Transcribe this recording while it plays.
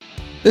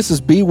This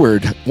is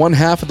B-Word, one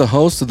half of the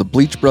host of the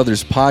Bleach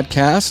Brothers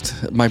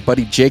podcast. My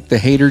buddy Jake the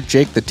Hater,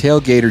 Jake the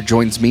Tailgater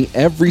joins me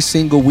every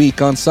single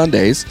week on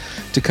Sundays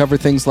to cover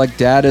things like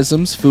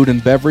dadisms, food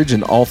and beverage,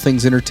 and all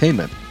things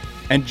entertainment.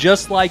 And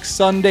just like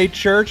Sunday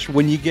church,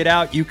 when you get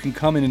out, you can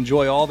come and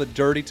enjoy all the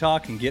dirty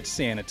talk and get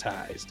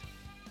sanitized.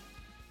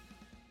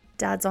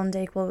 Dads on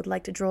Dayquil would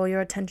like to draw your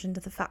attention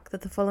to the fact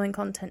that the following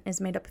content is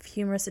made up of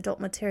humorous adult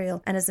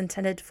material and is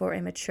intended for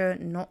a mature,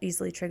 not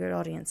easily triggered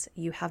audience.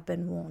 You have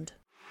been warned.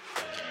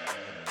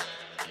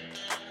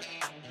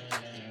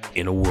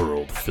 In a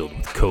world filled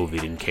with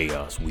COVID and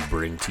chaos, we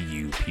bring to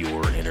you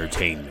pure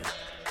entertainment.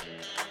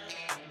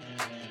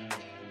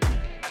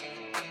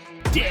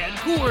 Dad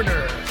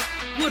Corner,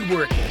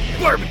 woodworking,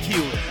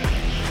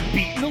 barbecuing,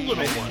 beating the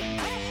little one.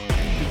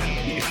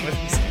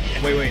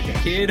 Wait, the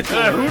kid?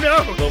 Who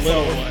knows? The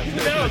little one.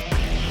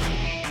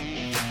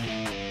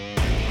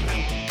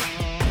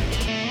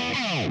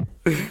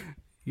 Who knows?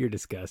 You're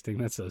disgusting.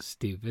 That's so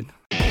stupid.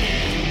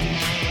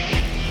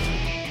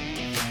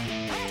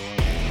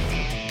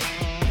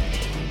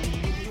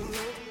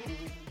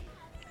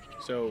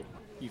 So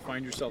you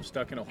find yourself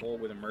stuck in a hole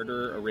with a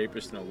murderer, a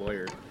rapist, and a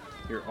lawyer.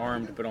 You're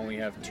armed but only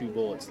have 2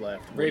 bullets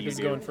left.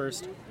 Rapist going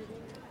first.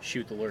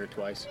 Shoot the lawyer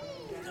twice.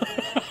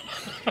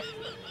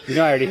 You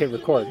know I already hit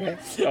record, right?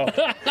 Oh.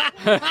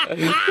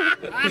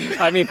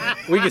 I mean,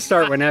 we can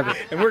start whenever.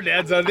 And we're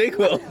Dads on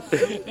Dayquil.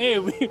 Hey,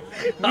 we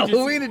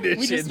Halloween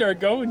edition. We just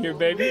start going here,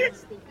 baby.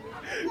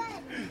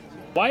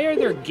 Why are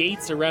there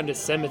gates around a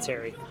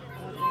cemetery?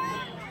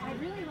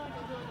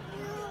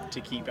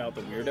 To keep out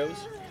the weirdos?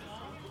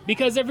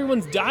 Because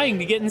everyone's dying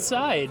to get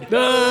inside.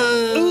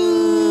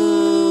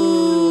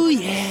 Ooh,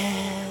 yeah.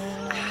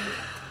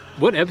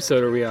 What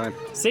episode are we on?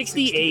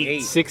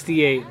 68.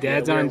 68.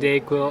 Dad's on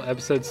Dayquil,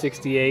 episode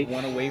 68.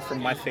 One away from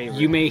my favorite.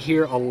 You may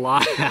hear a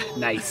lot...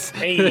 nice.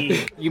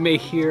 Hey. You may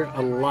hear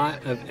a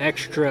lot of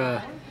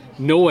extra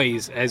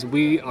noise as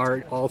we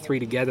are all three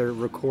together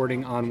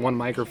recording on one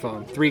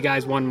microphone. 3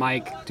 guys, 1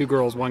 mic, 2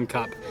 girls, 1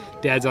 cup.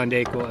 Dad's on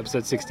Dayquil,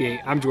 episode 68.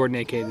 I'm Jordan,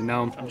 a.k.a. The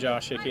Gnome. I'm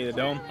Josh, a.k.a. The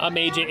Dome. I'm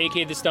AJ,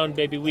 a.k.a. The Stone,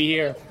 baby. We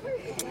here.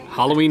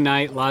 Halloween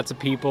night, lots of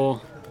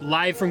people.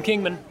 Live from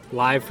Kingman.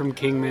 Live from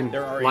Kingman.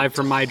 There are live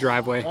from my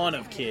driveway. Ton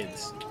of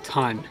kids.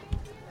 Ton.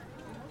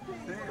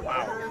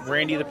 Wow.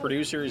 Randy, the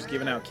producer, is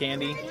giving out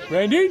candy.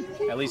 Randy?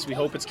 At least we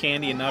hope it's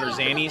candy and not her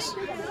Xannies.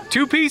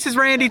 2 pieces,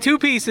 Randy, 2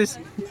 pieces.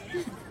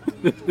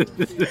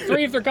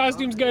 3 if their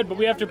costume's good, but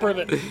we have to prove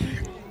it.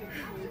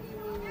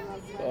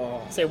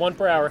 Say 1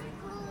 per hour.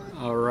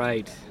 All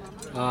right.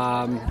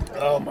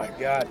 Oh my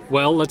God.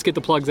 Well, let's get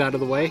the plugs out of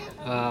the way.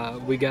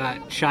 We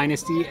got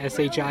Shinesty,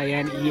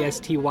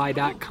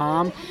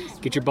 SHINESTY.com.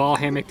 Get your ball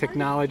hammock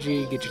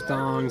technology, get your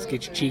thongs,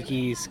 get your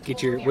cheekies,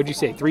 get your, what'd you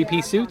say,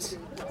 3-piece suits?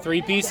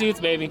 3-piece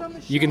suits, baby.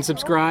 You can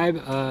subscribe,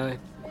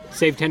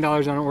 save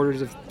 $10 on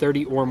orders of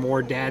 30 or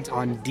more. Dads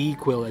on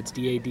Dquil. It's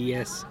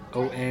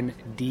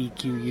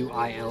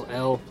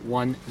DADSONDQUILL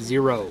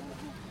 10.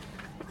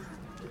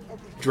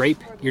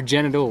 Drape your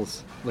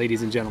genitals,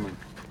 ladies and gentlemen.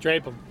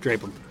 Drape them.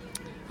 Drape them.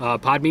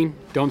 Podbean,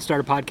 don't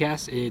start a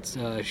podcast. It's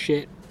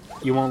shit.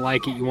 You won't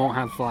like it. You won't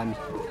have fun.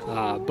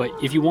 But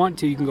if you want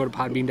to, you can go to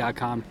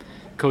podbean.com.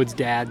 Code's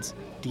DADS,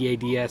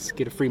 DADS.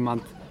 Get a free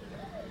month.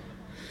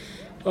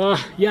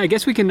 Yeah, I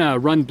guess we can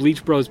run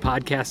Bleach Bros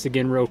podcast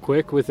again real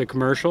quick with a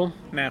commercial.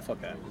 Nah,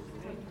 fuck that.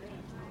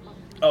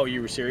 Oh,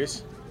 you were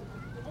serious?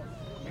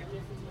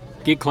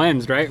 Get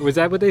cleansed, right? Was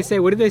that what they say?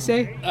 What did they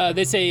say?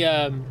 They say,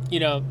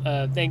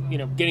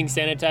 getting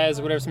sanitized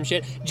or whatever, some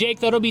shit. Jake,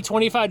 that'll be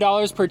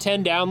 $25 per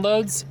 10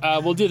 downloads.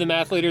 We'll do the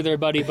math later there,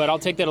 buddy, but I'll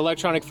take that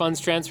electronic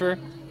funds transfer.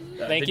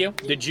 Thank you.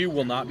 The Jew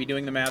will not be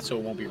doing the math, so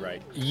it won't be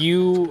right.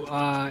 You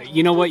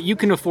know what? You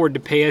can afford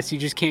to pay us. You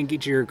just can't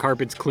get your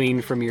carpets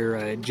clean from your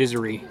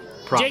jizzery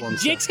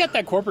problems. Jake's got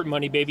that corporate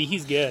money, baby.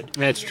 He's good.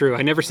 That's true.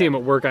 I never see him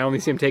at work. I only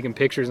see him taking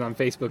pictures on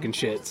Facebook and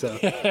shit. So.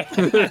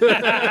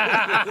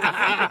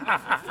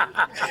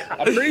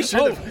 I'm pretty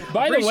sure.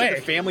 By the way,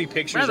 the family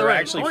pictures are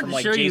actually from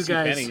like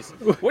JCPenney's.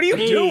 What are you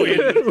doing?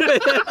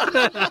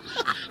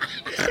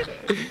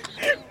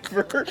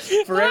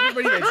 For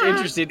everybody that's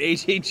interested,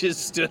 AJ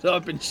just stood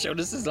up and showed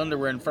us his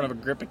underwear in front of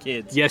a grip of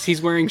kids. Yes,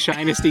 he's wearing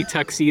Shinesty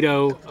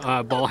tuxedo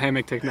ball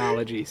hammock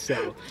technology.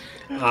 So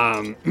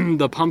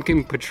the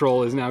Pumpkin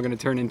Patrol is now going to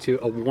turn into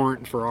a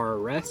warrant for our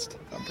arrest.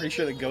 I'm pretty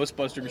sure the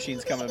Ghostbuster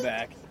machine's coming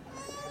back.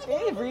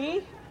 Hey,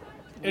 Bree.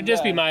 It'd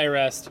just be my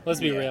arrest. Let's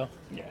be real.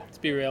 Yeah. Let's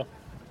be real.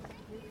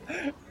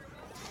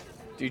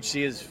 Dude,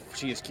 she is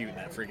cute in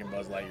that freaking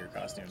Buzz Lightyear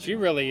costume. She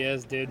really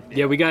is, dude.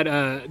 Yeah, we got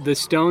the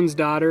Stone's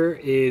daughter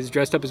is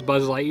dressed up as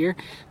Buzz Lightyear.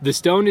 The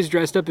Stone is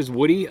dressed up as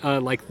Woody,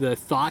 like the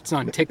thoughts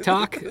on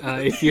TikTok.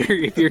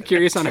 If you're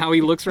curious on how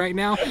he looks right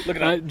now,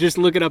 just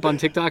look it up on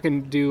TikTok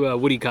and do a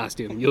Woody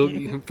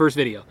costume. First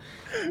video.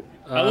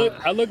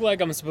 I look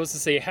like I'm supposed to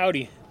say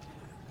howdy.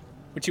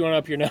 What you want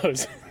up your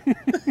nose?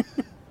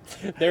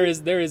 There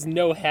is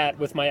no hat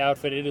with my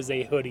outfit. It is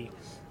a hoodie.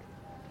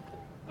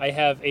 I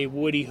have a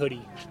Woody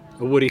hoodie.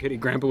 A Woody hoodie.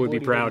 Grandpa would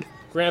be proud.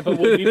 Grandpa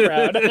would be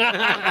proud.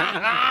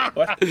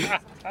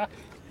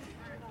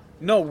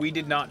 No, we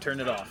did not turn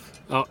it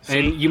off. Oh,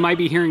 and you might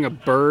be hearing a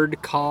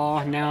bird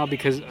call now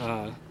because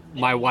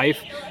my wife,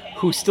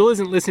 who still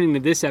isn't listening to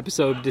this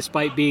episode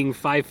despite being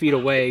 5 feet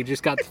away,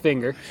 just got the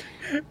finger.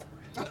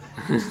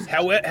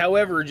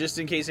 However, just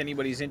in case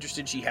anybody's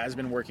interested, she has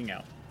been working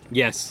out.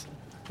 Yes.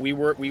 We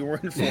were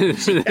informed.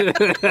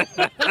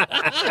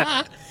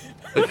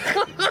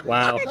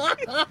 Wow.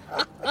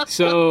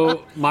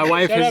 So my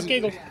wife Shut up, is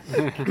Kegel.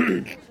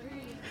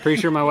 pretty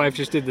sure my wife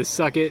just did the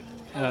suck it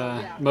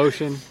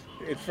motion.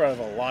 In front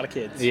of a lot of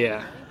kids.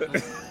 Yeah.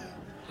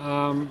 I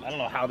don't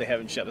know how they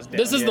haven't shut us down.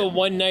 This is yet. the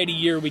one night a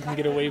year we can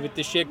get away with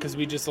this shit because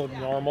we just look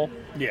normal.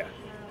 Yeah,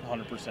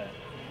 100%.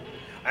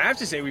 I have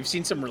to say, we've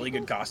seen some really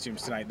good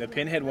costumes tonight. The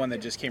Pinhead one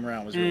that just came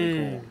around was really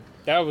cool.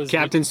 That was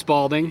Captain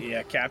Spaulding,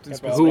 Yeah, Captain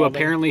Spaulding. who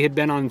apparently had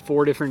been on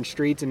 4 different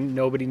streets and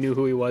nobody knew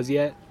who he was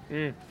yet.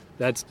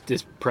 That's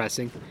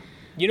depressing.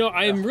 You know,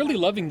 I am really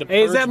loving the.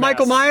 Hey, is that Purge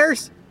Michael mask.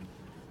 Myers?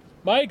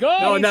 Michael.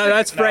 Oh, no,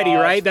 that's Freddy,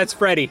 right? That's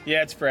Freddy.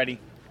 Yeah, it's Freddy.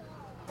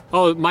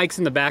 Oh, Mike's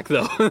in the back,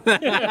 though. The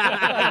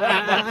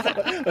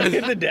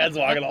dad's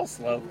walking all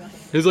slow.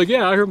 He's like,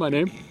 yeah, I heard my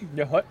name. You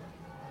know what?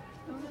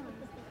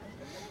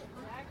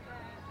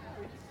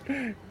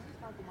 You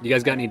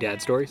guys got any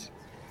dad stories?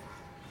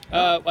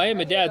 I am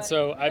a dad,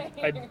 so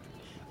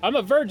I'm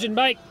a virgin,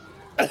 Mike.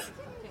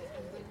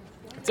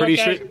 It's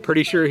okay.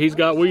 Pretty sure he's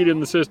got weed in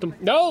the system.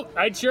 No,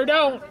 I sure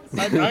don't.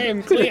 I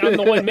am clean. I'm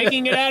the one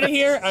making it out of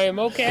here. I am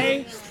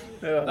okay.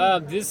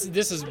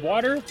 This is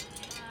water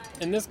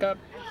in this cup.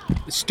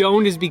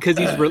 Stoned is because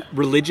he's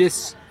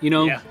religious, you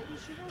know? Yeah.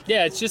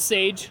 Yeah, it's just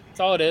sage. That's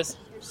all it is.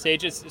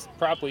 Sage is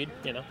prop weed,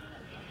 you know.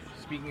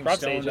 Speaking of Prop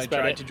stones, sage, I that's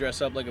about tried it. to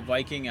dress up like a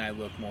Viking. I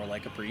look more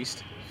like a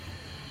priest.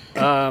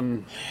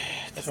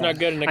 That's not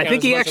good. I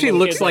think he actually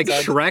looks like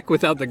Shrek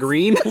without the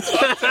green. Look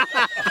at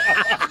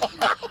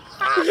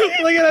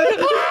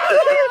that.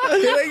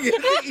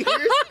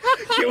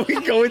 Can we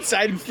go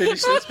inside and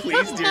finish this,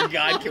 please? Dear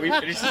God, can we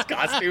finish this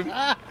costume?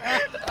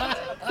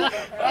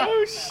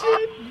 Oh,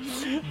 shit.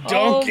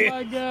 Oh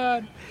my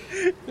God,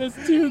 that's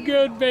too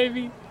good,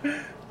 baby.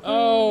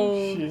 Oh,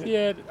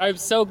 yeah. I'm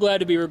so glad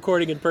to be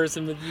recording in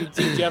person with you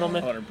two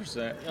gentlemen.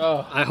 100%.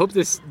 Oh, I hope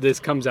this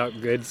comes out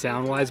good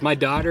sound-wise. My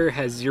daughter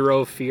has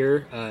zero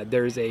fear.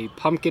 There's a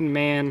pumpkin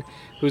man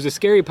who's a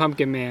scary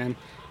pumpkin man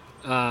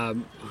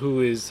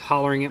who is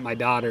hollering at my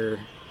daughter,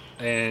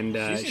 and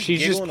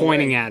she's just giggling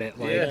pointing away. at it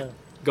like, Yeah.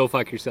 go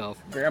fuck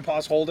yourself.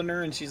 Grandpa's holding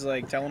her, and she's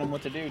like telling him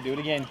what to do. Do it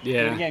again.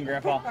 Yeah. Do it again,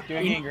 Grandpa. Do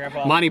it again,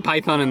 Grandpa. Monty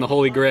Python and the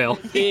Holy Grail.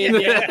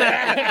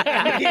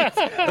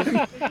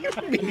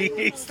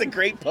 It's the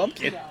Great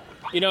Pumpkin.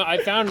 you know, I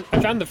found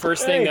the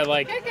first thing that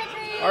like.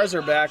 Ours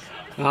are back.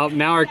 Well,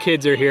 now our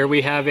kids are here.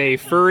 We have a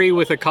furry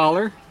with a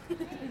collar,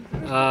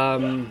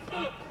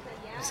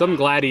 some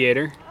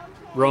gladiator,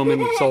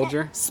 Roman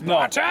soldier.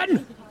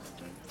 Spartan.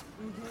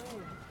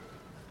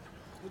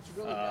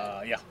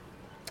 Yeah.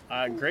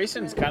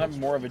 Grayson's kind of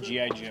more of a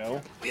G.I.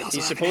 Joe.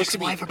 He's supposed to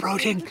be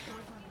approaching.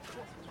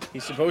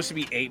 He's supposed to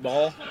be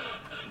 8-Ball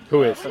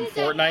Who is? from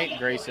Fortnite.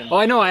 Grayson. Oh,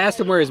 I know. I asked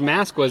him where his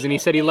mask was, and he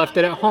said he left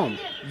it at home.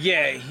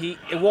 Yeah.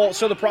 Well,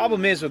 so the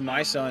problem is with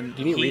my son.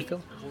 Do you need a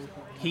refill?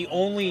 He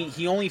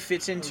only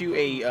fits into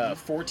a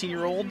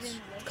 14-year-old's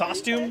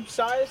costume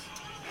size.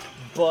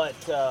 But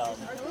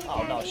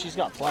oh no, she's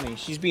got plenty.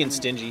 She's being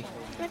stingy.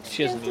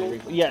 She doesn't need a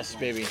refill. Yes,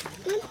 baby.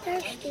 I'm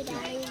thirsty,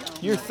 Daddy.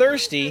 You're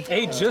thirsty.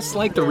 Hey, just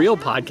like the real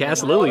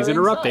podcast, Lily's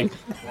interrupting.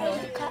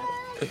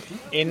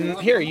 In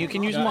here, you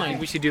can use mine.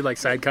 We should do like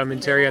side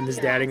commentary on this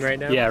dadding right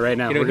now. Yeah, right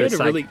now. You know, we're he had,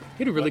 gonna he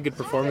had a really good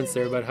performance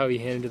there about how he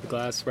handed the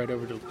glass right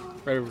over to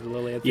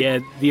Lily. I think. Yeah,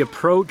 the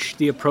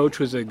approach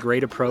was a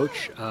great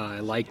approach.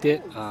 I liked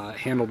it.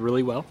 Handled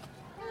really well.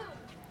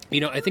 You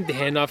know, I think the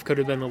handoff could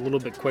have been a little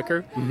bit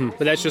quicker, but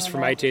that's just for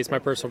my taste, my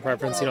personal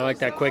preference. You know, like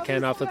that quick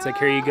handoff that's like,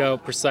 here you go,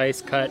 precise,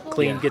 cut,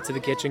 clean, get to the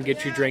kitchen,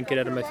 get your drink, get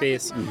out of my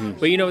face.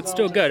 But, you know, it's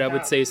still good. I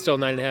would say still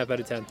 9.5 out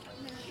of 10.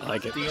 I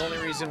like it. The only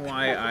reason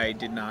why I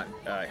did not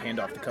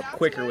hand off the cup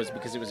quicker was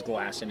because it was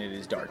glass and it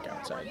is dark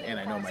outside. And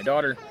I know my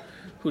daughter,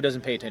 who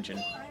doesn't pay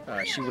attention,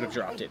 she would have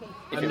dropped it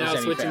if I'm it now was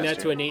any switching that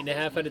faster. to an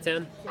 8.5 out of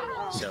 10.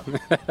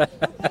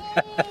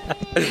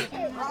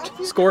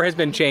 So Score has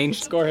been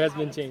changed. Score has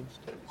been changed.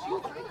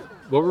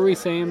 What were we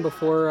saying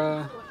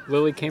before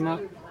Lily came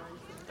up?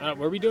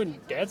 Were we doing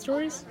dad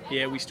stories?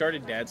 yeah, we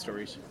started dad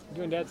stories.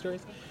 Doing dad stories?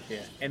 Yeah,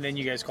 and then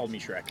you guys called me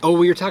Shrek. Oh,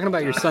 we were talking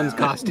about your son's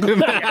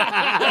costume.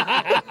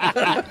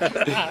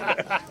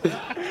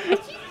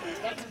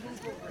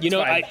 You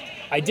know, fine.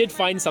 I did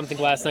find something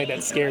last night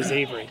that scares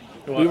Avery.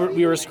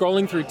 We were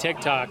scrolling through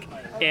TikTok,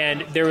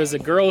 and there was a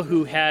girl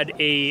who had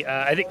a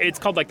I think it's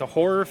called like the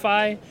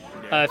Horrify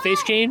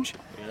face change,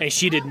 and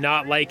she did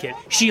not like it.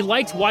 She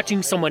liked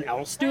watching someone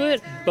else do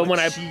it, but when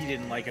she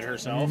didn't like it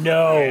herself.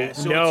 no, Yeah,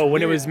 so no, it's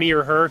when it weird. was me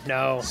or her,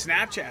 no.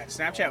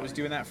 Snapchat was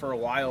doing that for a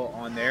while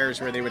on theirs,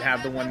 where they would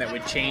have the one that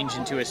would change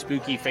into a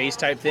spooky face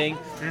type thing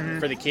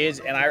for the kids.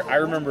 And I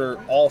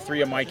remember all 3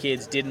 of my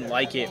kids didn't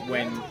like it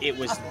when it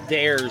was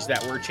theirs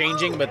that were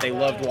changing, but they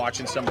loved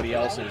watching somebody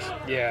else's.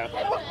 Yeah.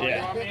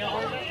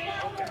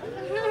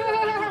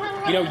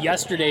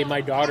 Yesterday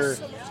my daughter.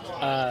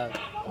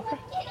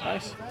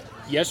 Nice.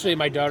 Yesterday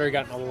my daughter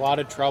got in a lot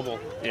of trouble.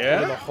 Yeah?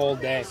 Over the whole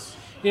day.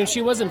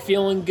 She wasn't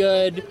feeling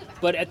good,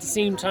 but at the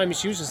same time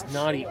she was just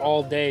naughty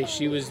all day.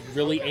 She was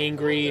really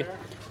angry.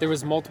 There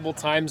was multiple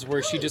times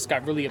where she just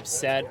got really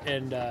upset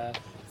and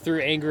threw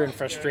anger and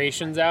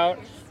frustrations out.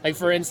 Like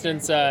for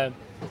instance,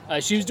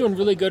 she was doing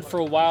really good for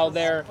a while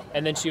there,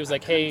 and then she was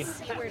like, "Hey."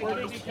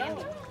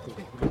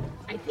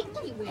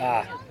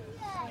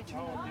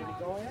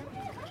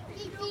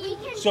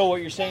 So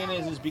what you're saying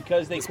is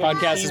because this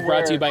podcast is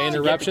brought to you by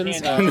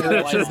Interruptions,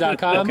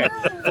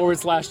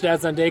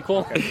 interruptions.com/Dads on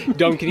Dayquil.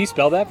 Dome, can you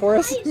spell that for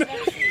us?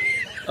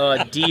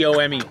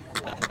 DOME.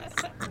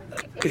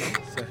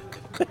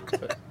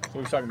 What are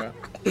we talking about?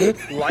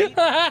 Light?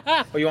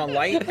 Oh, you want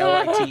light?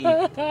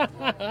 LITE. What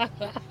are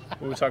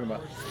we talking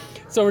about?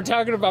 So we're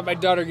talking about my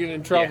daughter getting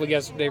in trouble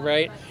yesterday,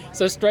 right?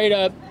 So straight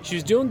up, she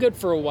was doing good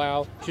for a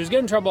while. She was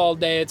getting in trouble all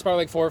day. It's probably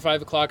like 4 or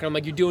 5 o'clock, and I'm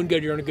like, "You're doing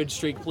good. You're on a good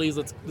streak. Please,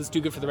 let's do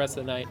good for the rest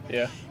of the night."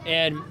 Yeah.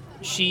 And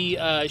she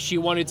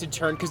wanted to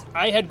turn, because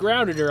I had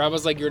grounded her. I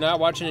was like, "You're not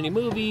watching any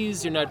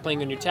movies. You're not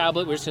playing on your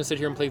tablet. We're just gonna sit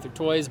here and play with your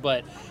toys."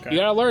 But you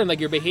gotta learn, like,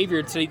 your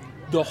behavior today,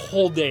 the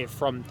whole day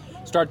from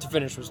start to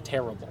finish was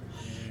terrible.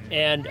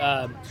 And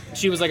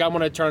she was like, "I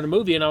want to turn on a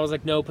movie," and I was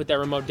like, "No, put that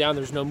remote down.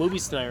 There's no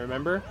movies tonight,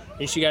 remember?"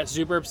 And she got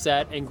super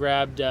upset and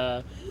grabbed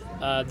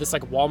this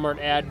like Walmart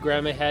ad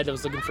Grandma had that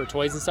was looking for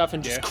toys and stuff,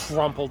 and just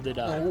crumpled it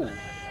up. Oh.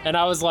 And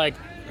I was like,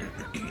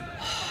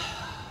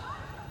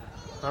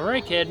 "All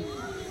right, kid,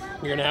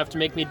 you're gonna have to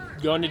make me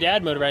go into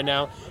dad mode right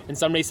now." And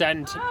somebody sat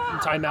in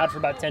time out for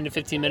about 10 to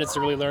 15 minutes to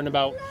really learn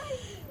about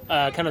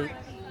kind of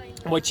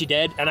what she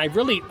did, and I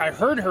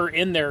heard her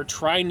in there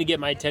trying to get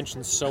my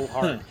attention so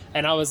hard.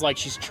 And I was like,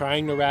 "She's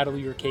trying to rattle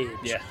your cage.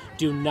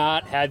 Do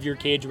not have your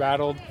cage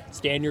rattled.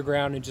 Stand your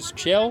ground and just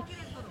chill.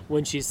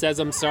 When she says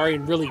I'm sorry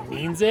and really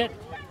means it,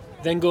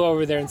 then go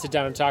over there and sit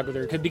down and talk with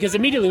her." Because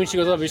immediately when she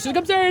goes over, she's like,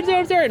 I'm sorry.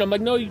 And I'm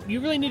like, "No,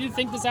 you really need to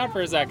think this out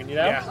for a second, you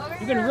know? Yeah.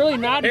 You've been really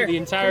naughty the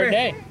entire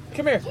day."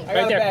 Come here.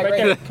 Right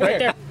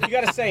there. You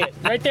gotta say it.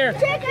 Right there.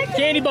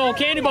 Candy bowl.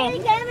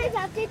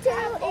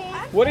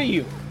 What are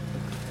you?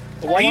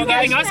 Are you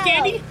giving us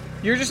candy?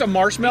 You're just a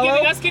marshmallow?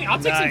 Giving us candy? I'll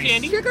take some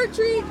candy. Trick or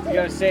treat. You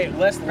gotta say it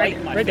less light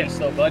in my Right there. face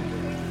though, bud.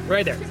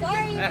 Right there.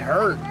 Sorry. That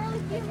hurt.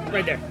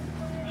 Right there.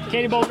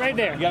 Candy bowl's right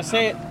there. You gotta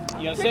say it.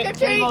 You gotta say it.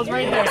 Candy bowl's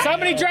right there.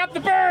 Somebody dropped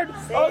the bird.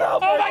 Oh no!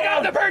 Oh my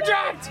God! The bird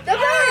dropped. The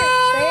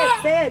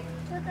bird. Say it.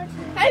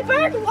 Hey,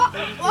 bird. Want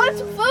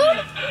some food?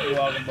 You're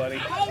welcome, buddy.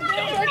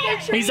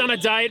 He's on a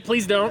diet.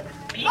 Please don't.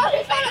 Oh,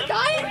 he's on a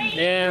diet?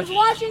 Yeah. He's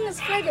watching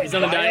his figure. He's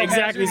on a diet.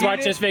 Exactly. He's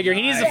watching his figure.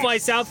 He needs to fly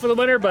south for the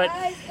winter, but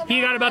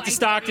he got about to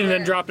Stockton and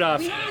then dropped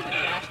off.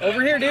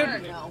 Over here,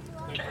 dude.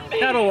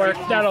 That'll work.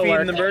 That'll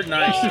work. Feeding the bird,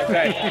 nice.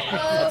 Okay.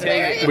 I'll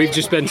take it. We've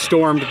just been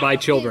stormed by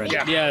children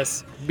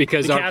Yes.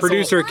 because The our castle-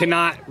 producer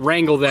cannot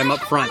wrangle them up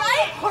front.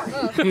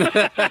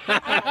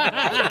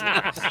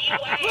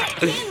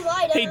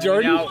 Hey,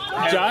 Jordan.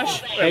 Now,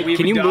 Josh. Hey, we've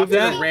can you move adopted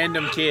that? a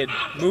random kid.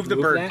 Move the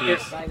bird, that?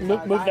 please.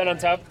 Move that on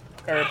top,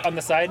 or on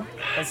the side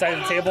of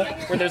the table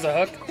where there's a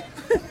hook.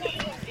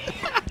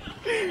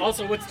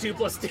 Also, what's 2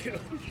 plus 2?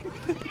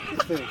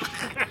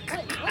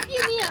 What do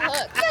you mean a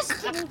hook?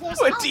 Just give me this.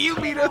 What do you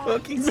mean a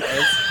hook? He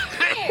says.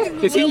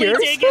 Is he yours?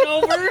 Take it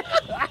over.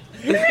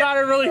 God, I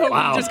really hope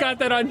Wow. you just got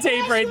that on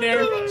tape right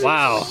there.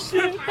 Wow.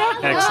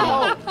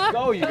 Excellent.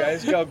 Go, you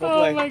guys. Go Oh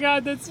play. my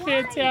God, that's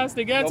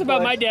fantastic. That's Go about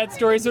play. my dad's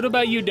stories. What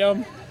about you,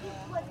 Dome?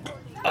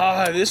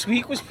 This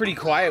week was pretty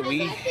quiet.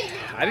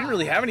 I didn't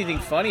really have anything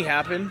funny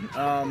happen.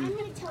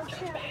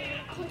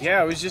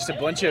 Yeah, it was just a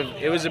bunch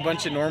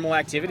of normal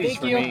activities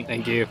for me.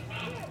 Thank you.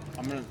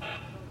 I'm gonna.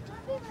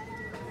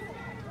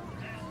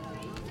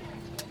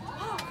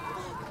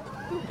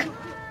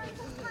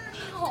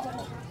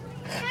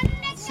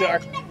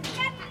 Sorry.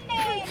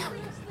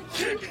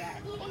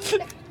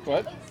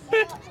 What?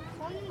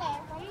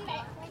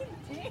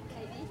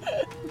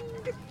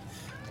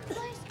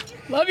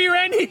 Love you,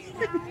 Randy.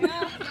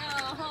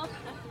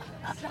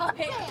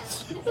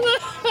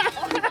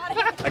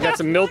 I got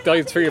some milk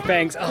duds for your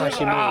fangs. Oh,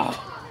 she moved.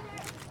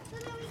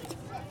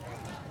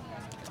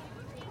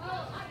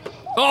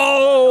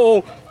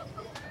 Oh!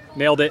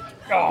 Nailed it.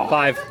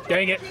 5.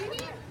 Dang it.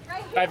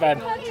 High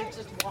five.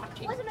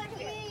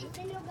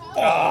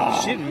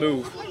 She didn't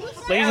move.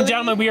 Ladies and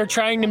gentlemen, we are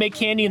trying to make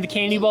candy in the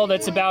candy bowl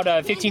that's about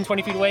 15,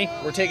 20 feet away.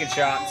 We're taking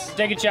shots.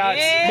 Taking shots,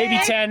 maybe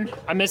 10.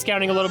 I'm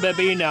miscounting a little bit,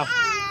 but you know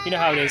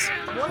how it is.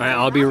 All right,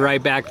 I'll be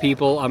right back,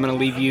 people. I'm going to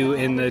leave you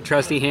in the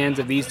trusty hands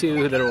of these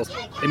two that will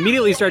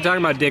immediately start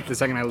talking about dick the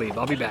second I leave.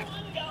 I'll be back.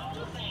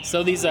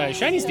 So these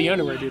Shinies the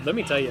underwear, dude, let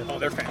me tell you. Oh,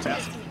 they're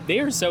fantastic. They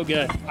are so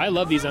good. I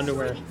love these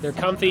underwear. They're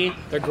comfy.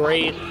 They're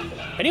great.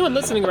 Anyone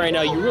listening right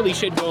now, you really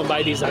should go and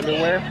buy these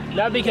underwear.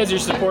 Not because you're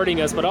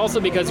supporting us, but also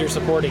because you're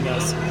supporting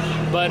us.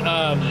 But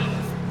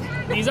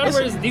these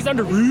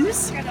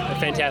underoos are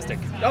fantastic.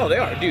 Oh, they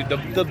are, dude.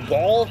 The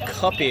ball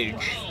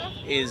cuppage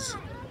is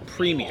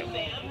premium.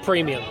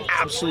 Premium.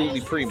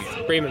 Absolutely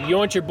premium. Premium. You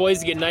want your boys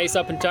to get nice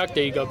up and tucked?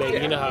 There you go, baby.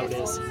 You know how it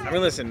is. I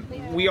mean, listen,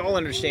 we all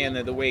understand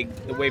that the way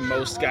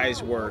most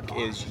guys work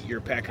is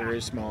your pecker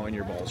is small and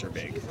your balls are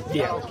big.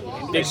 Yeah.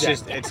 It's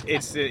Exactly.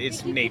 just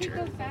it's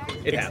nature.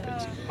 It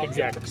happens.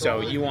 Exactly. So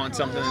you want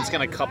something that's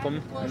gonna cup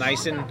them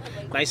nice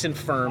and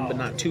firm, but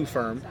not too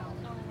firm.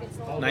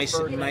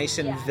 Nice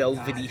and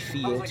velvety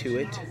feel to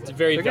it. It's a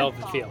very They're good.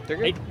 velvet feel. They're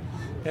good.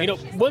 You know,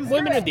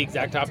 women are the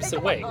exact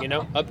opposite way. You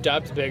know, up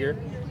top's bigger,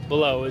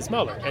 below is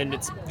smaller, and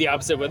it's the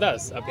opposite with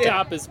us. Up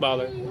top is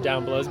smaller,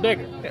 down below is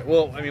bigger. Yeah,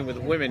 well, I mean, with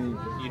women,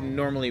 you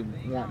normally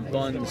want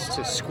buns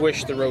to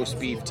squish the roast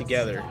beef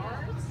together.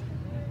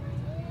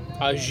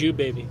 Au jus,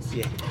 baby.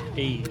 Yeah.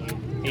 Hey,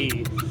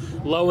 hey.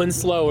 Low and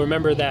slow.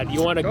 Remember that.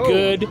 You want a Oh.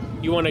 good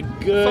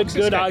Fuck's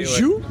this guy au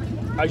jus.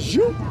 Au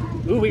jus.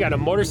 Ooh, we got a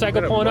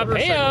motorcycle pulling up.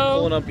 Hey,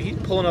 He's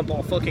pulling up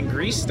all fucking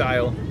Grease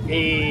style.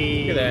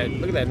 hey.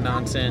 Look at that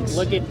nonsense.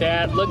 Look at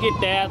that. Look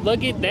at that.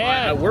 Look at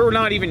that. We're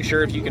not even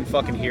sure if you can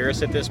fucking hear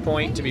us at this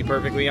point, to be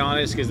perfectly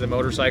honest, because the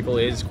motorcycle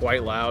is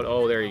quite loud.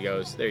 Oh, there he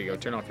goes. There you go.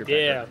 Turn off your pecker.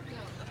 Yeah.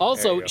 There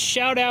Also, you go.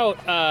 shout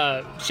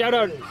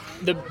out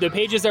the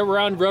pages that were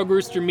on Rogue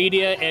Rooster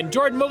Media. And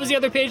Jordan, what was the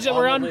other page that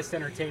we're on?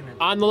 Entertainment.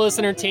 On the List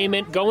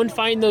Entertainment. Go and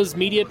find those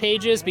media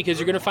pages because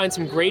you're going to find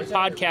some great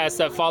podcasts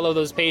that follow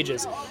those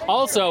pages.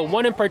 Also,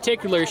 one in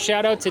particular,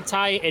 shout out to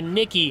Ty and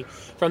Nikki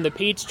from the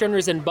Page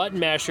Turners and Button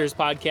Mashers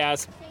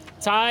podcast.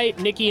 Ty,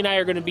 Nikki, and I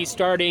are going to be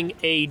starting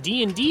a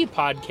D&D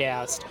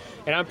podcast,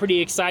 and I'm pretty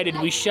excited.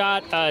 We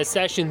shot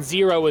session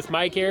 0 with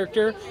my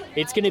character.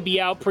 It's going to be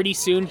out pretty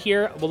soon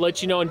here. We'll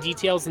let you know on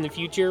details in the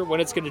future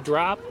when it's going to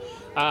drop,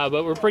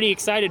 but we're pretty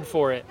excited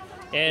for it,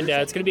 and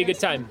it's going to be a good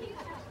time.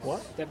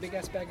 What? That big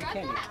ass bag of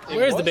candy.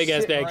 Where's the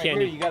big-ass bag of Right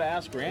candy? here, you gotta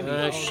ask Randy.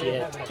 Oh,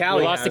 shit.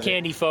 Callie We lost the has it.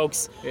 candy,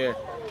 folks. Yeah.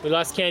 We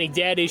lost candy.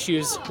 Dad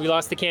issues. We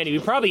lost the candy. We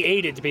probably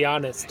ate it, to be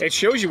honest. It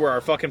shows you where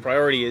our fucking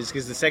priority is,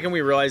 because the second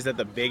we realized that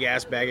the big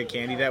ass bag of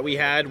candy that we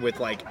had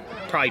with like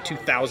probably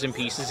 2,000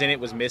 pieces in it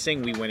was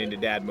missing, we went into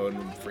dad mode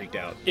and freaked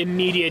out.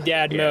 Immediate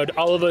dad mode.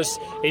 All of us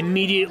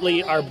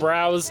immediately, our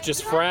brows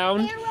just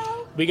frowned.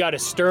 We got a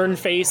stern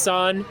face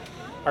on.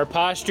 Our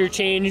posture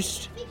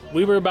changed.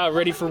 We were about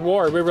ready for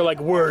war. We were like,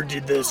 where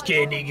did this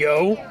candy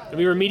go? And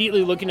we were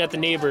immediately looking at the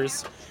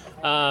neighbors.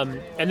 And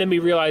then we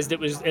realized it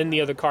was in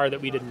the other car that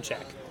we didn't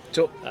check.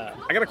 So,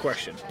 I got a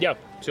question. Yeah.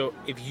 So,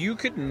 if you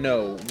could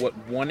know what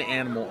one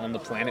animal on the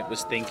planet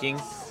was thinking,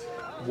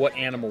 what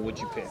animal would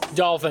you pick?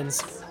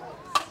 Dolphins.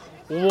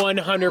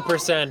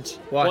 100%.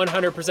 Why?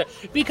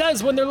 100%.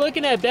 Because when they're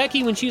looking at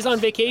Becky when she's on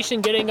vacation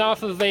getting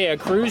off of a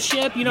cruise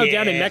ship, you know,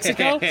 down in Yeah.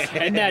 Mexico,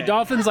 and that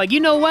dolphin's like, you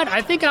know what?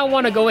 I think I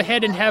want to go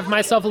ahead and have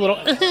myself a little.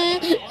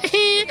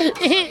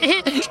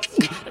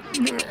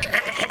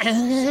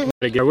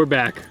 We're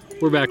back.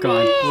 We're back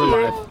on.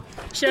 We're live.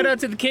 Shout out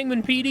to the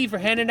Kingman PD for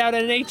handing out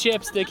NA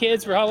chips to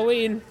kids for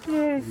Halloween.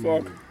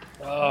 Fuck.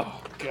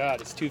 Oh,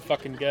 God, it's too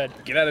fucking good.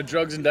 Get out of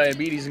drugs and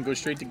diabetes and go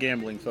straight to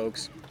gambling,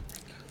 folks.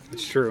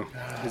 It's true.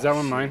 Is that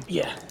one mine?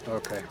 Yeah.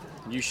 Okay.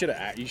 You should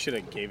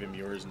have gave him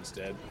yours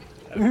instead.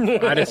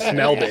 I'd have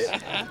smelled it.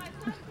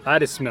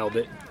 I'd have smelled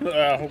it.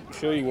 I'll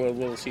show you what,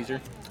 Little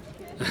Caesar.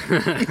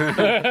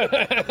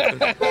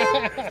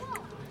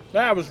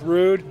 That was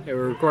rude. Hey,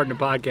 we're recording a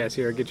podcast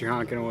here. Get your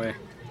honking away.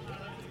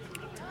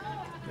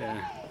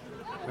 Yeah.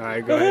 All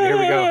right, go ahead. Here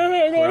we go.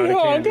 We're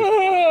out of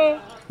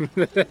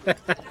candy.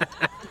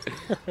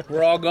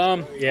 We're all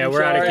gone. Yeah,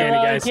 we're out of candy,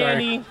 guys. Sorry.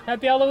 Candy.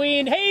 Happy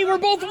Halloween. Hey, we're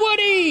both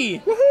Woody.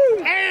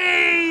 Woohoo!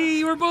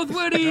 Hey, we're both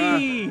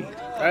Woody.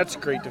 That's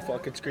great to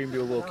fucking scream to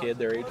a little kid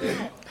their age.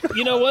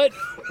 You know what?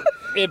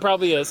 It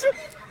probably is.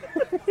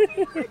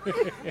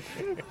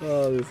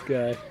 Oh, this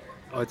guy.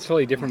 Oh, it's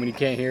totally different when you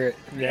can't hear it.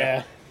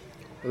 Yeah.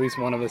 At least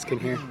one of us can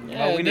hear.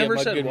 Oh, we never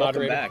said good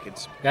welcome moderator. back.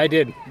 It's Yeah, I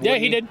did. Yeah,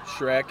 he did.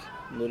 Shrek,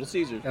 Little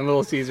Caesar. And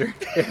Little Caesar.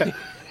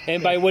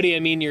 And by Woody, I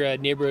mean you're a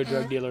neighborhood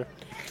drug dealer.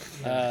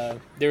 There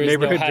is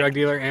Neighborhood no drug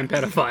dealer and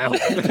pedophile.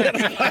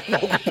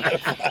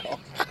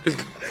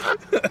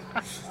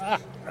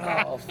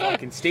 Oh,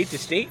 fucking state to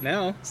state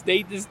now.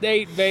 State to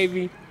state,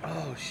 baby.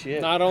 Oh,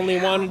 shit. Not only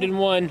wanted in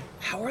one.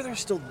 How are there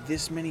still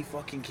this many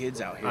fucking kids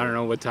out here? I don't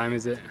know. What time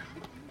is it?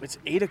 It's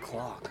 8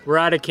 o'clock. We're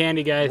out of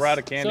candy, guys. We're out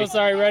of candy. So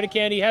sorry, Red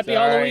Candy. Happy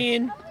Sorry.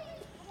 Halloween.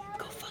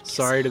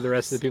 Sorry to the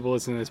rest of the people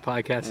listening to this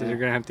podcast. They're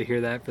going to have to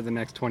hear that for the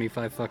next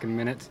 25 fucking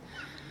minutes.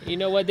 You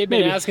know what? They've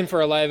been Maybe. asking for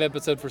a live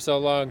episode for so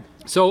long.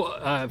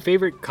 So,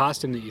 favorite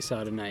costume that you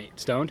saw tonight?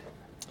 Stoned?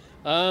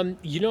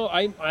 You know,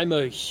 I'm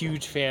a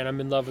huge fan.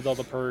 I'm in love with all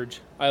the Purge.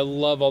 I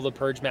love all the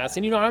Purge masks.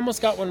 And you know, I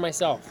almost got one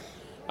myself.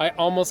 I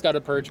almost got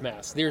a Purge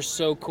mask. They're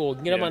so cool. You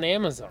can get them Yeah. on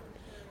Amazon.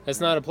 That's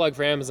not a plug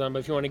for Amazon, but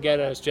if you want to get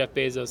us, Jeff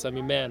Bezos, I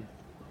mean, man.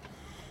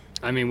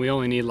 I mean, we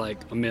only need like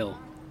a mil.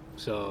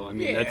 So, I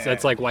mean, Yeah.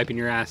 that's like wiping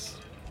your ass.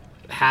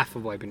 Half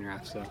of wiping your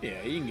ass, so.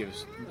 Yeah, you can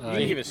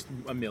give us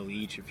a meal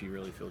each if you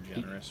really feel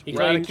generous. You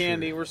We're out can- of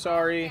candy. We're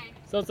sorry.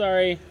 So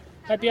sorry.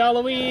 Happy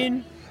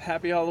Halloween.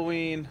 Happy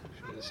Halloween.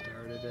 Should have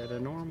started at a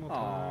normal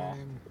Aw.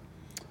 time.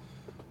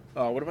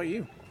 What about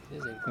you?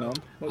 No.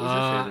 What was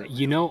your favorite?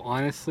 You know,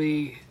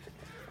 honestly,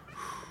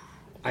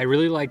 I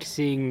really liked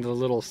seeing the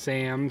little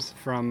Sams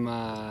from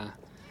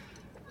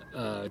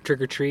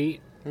Trick or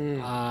Treat.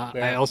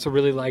 I also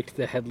really liked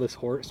the Headless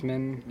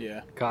Horseman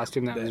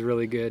costume. That was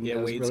really good. Yeah,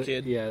 that was Wade's really,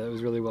 kid. Yeah, that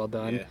was really well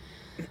done.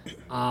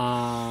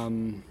 Yeah.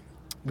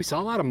 We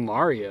saw a lot of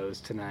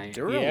Marios tonight.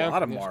 There were a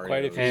lot of Marios.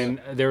 Quite a few. And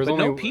there was but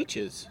only no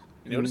Peaches.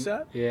 You notice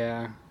that?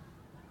 Yeah.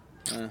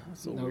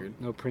 That's a little weird.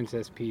 No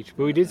Princess Peach.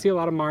 But we did see a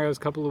lot of Marios, a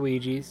couple of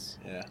Luigis.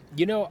 Yeah.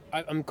 You know,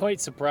 I'm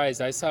quite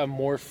surprised. I saw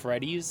more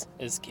Freddy's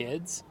as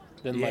kids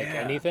than like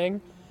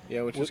anything.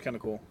 Yeah, which was kind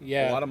of cool.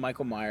 Yeah. A lot of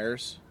Michael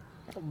Myers.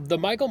 The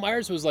Michael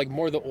Myers was like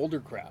more the older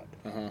crowd.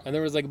 And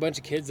there was like a bunch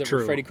of kids that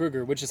were Freddy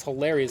Krueger, which is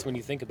hilarious when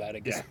you think about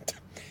it. Yeah.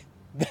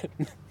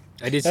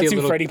 I did see That's a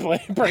who little... Freddy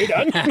preyed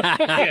on.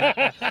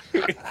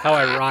 How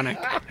ironic.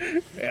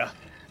 Yeah.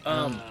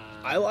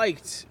 I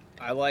liked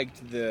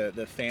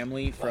the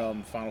family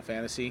from Final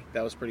Fantasy.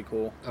 That was pretty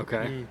cool.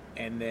 Okay.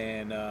 And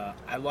then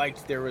I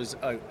liked there was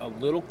a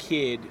little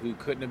kid who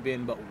couldn't have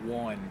been but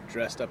one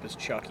dressed up as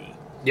Chucky.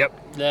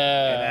 Yep.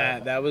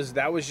 And that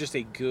was just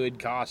a good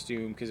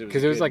costume because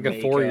it was like a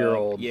makeup.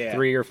 4-year-old, yeah.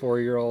 3 or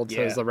 4-year-old,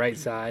 so it was Yeah. the right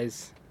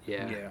size.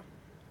 Yeah.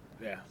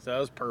 So that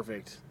was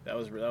perfect. That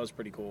was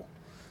pretty cool.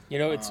 You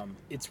know,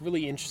 it's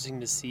really interesting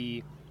to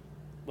see,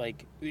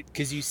 like,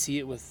 because you see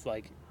it with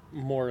like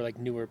more like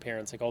newer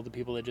parents, like all the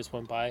people that just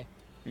went by,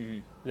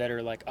 that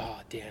are like,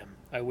 oh damn,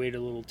 I waited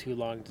a little too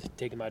long to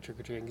take them out trick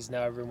or treating because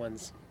now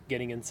everyone's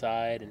getting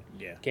inside and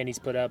candy's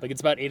put up. Like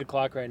it's about 8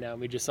 o'clock right now, and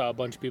we just saw a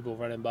bunch of people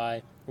running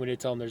by. We did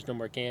tell them there's no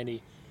more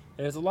candy,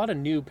 and there's a lot of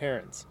new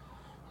parents.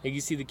 Like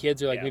you see the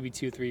kids are like maybe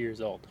 2-3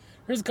 years old.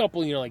 There's a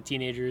couple, you know, like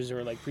teenagers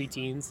or like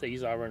preteens that you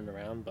saw running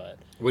around, but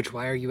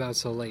Why are you out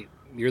so late?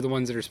 You're the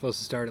ones that are supposed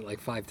to start at like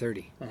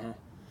 5:30. And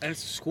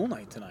it's school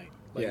night tonight.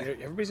 Like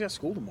everybody's got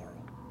school tomorrow.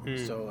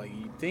 So like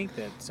you'd think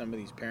that some of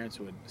these parents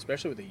would,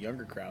 especially with a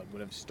younger crowd,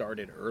 would have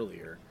started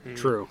earlier.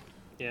 True.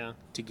 Yeah.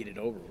 To get it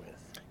over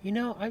with. You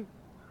know,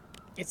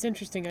 it's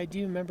interesting. I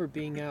do remember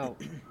being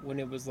out when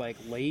it was like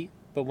late,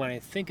 but when I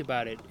think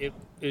about it, it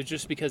was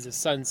just because the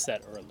sun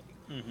set early.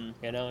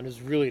 You know, and it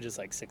was really just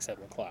like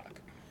 6-7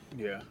 o'clock.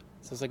 Yeah.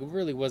 So it's like it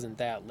really wasn't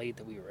that late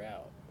that we were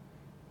out.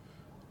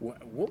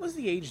 What was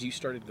the age you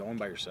started going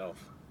by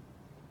yourself?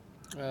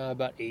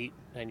 About 8-9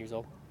 years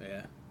old.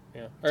 Yeah.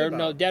 Yeah. Or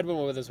no, Dad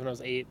went with us when I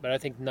was 8, but I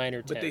think 9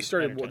 or 10. But they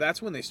started. Well,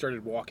 that's when they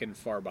started walking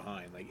far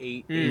behind. Like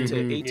 8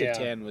 to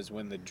 10 was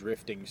when the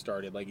drifting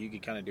started. Like you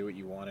could kind of do what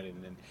you wanted,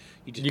 and then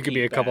you could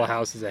be a couple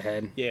houses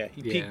ahead. Yeah,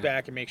 you peek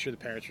back and make sure the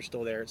parents were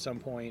still there at some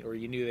point, or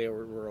you knew they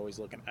were always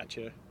looking at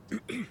you.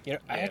 You know,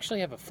 I actually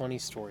have a funny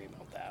story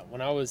about that.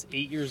 When I was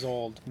 8 years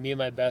old, me and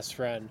my best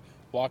friend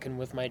walking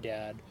with my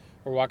dad,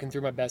 we're walking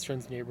through my best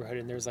friend's neighborhood,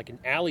 and there's like an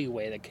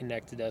alleyway that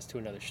connected us to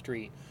another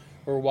street.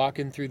 We're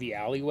walking through the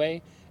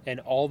alleyway, and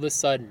all of a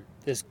sudden,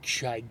 this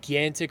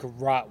gigantic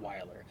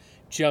Rottweiler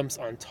jumps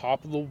on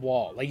top of the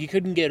wall. Like, you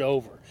couldn't get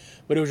over.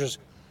 But it was just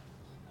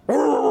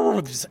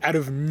out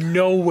of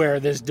nowhere,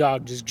 this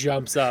dog just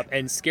jumps up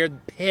and scared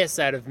the piss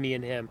out of me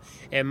and him.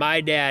 And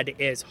my dad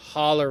is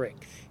hollering.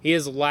 He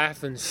is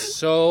laughing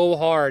so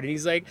hard. And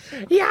he's like,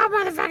 y'all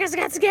motherfuckers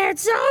got scared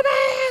so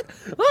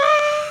bad.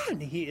 Ah!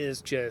 And he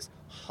is just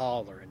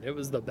hollering. It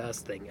was the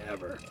best thing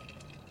ever.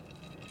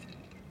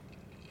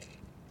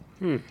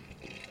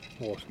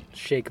 Little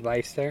shake of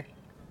ice there.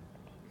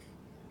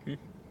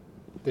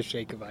 The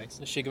shake of ice.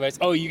 The shake of ice.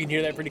 Oh, you can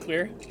hear that pretty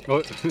clear?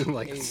 Oh,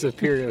 like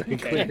superiorly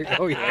clear.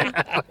 Oh,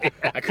 yeah.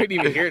 I couldn't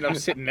even hear it. I'm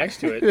sitting next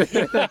to it.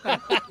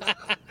 That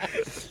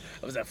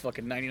was that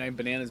fucking 99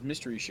 Bananas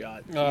mystery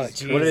shot. Oh, What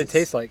did it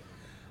taste like?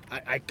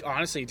 I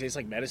honestly, it tastes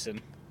like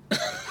medicine.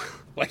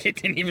 Like it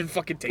didn't even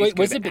fucking taste Wait, good.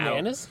 was it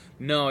bananas?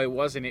 No, it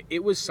wasn't.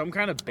 It was some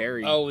kind of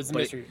berry. Oh, it was a but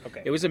mystery.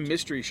 Okay. It was a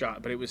mystery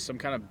shot, but it was some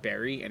kind of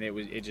berry, and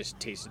it just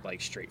tasted like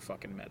straight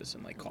fucking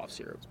medicine, like cough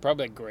syrup.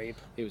 Probably like grape.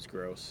 It was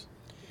gross.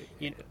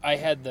 You know, I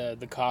had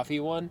the coffee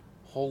one.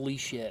 Holy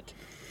shit.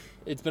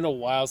 It's been a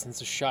while since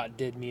a shot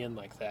did me in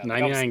like that.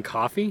 99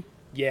 coffee?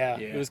 Yeah,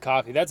 it was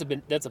coffee. That's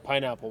a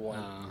pineapple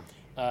one.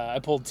 I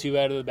pulled 2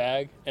 out of the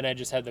bag, and I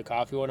just had the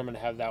coffee one. I'm going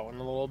to have that one in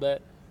a little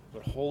bit.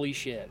 But holy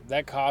shit,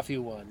 that coffee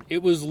one.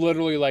 It was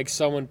literally like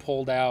someone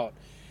pulled out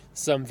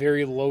some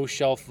very low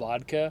shelf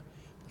vodka,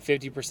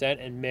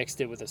 50%, and mixed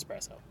it with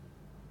espresso.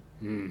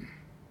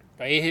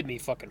 It hit me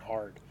fucking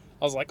hard.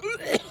 I was like,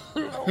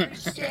 holy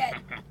shit.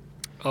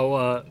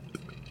 Oh,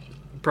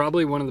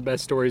 probably one of the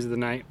best stories of the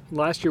night.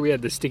 Last year we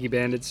had the Sticky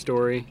Bandit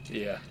story.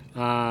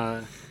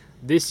 Yeah.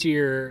 This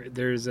year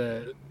there's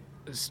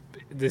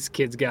this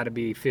kid's got to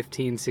be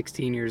 15,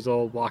 16 years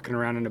old walking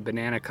around in a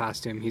banana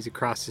costume. He's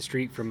across the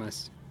street from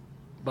us.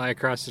 By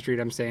across the street,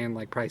 I'm saying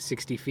like probably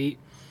 60 feet.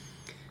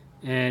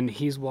 And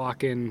he's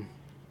walking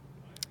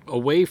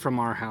away from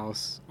our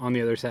house on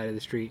the other side of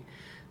the street.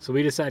 So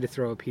we decide to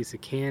throw a piece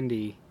of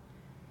candy,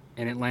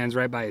 and it lands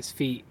right by his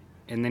feet.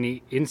 And then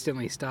he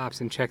instantly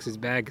stops and checks his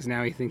bag because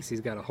now he thinks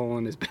he's got a hole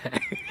in his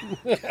bag.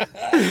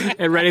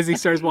 And right as he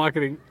starts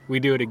walking, we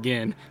do it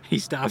again. He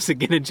stops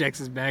again and checks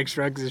his bag,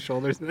 shrugs his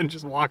shoulders, and then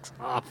just walks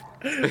off.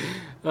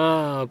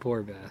 Oh,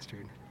 poor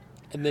bastard.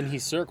 And then he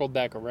circled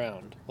back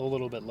around a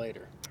little bit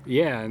later.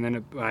 Yeah, and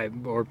then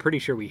we're pretty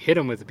sure we hit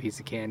him with a piece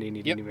of candy, and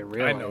he didn't even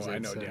realize it. I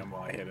know so. damn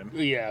well I hit him.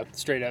 Yeah,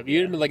 straight up. You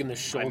hit him like in the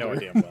shoulder. I know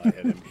damn well I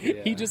hit him.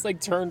 Yeah. He just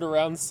like turned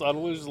around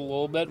subtly just a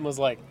little bit and was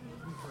like,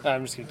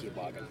 I'm just gonna keep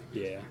walking.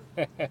 Yeah.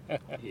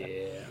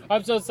 Yeah.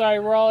 I'm so sorry,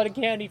 we're all out of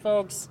candy,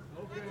 folks.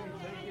 All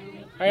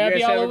right, happy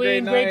guys have a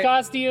Halloween, great great night.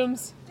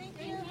 costumes. Thank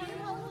you.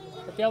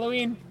 Happy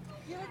Halloween.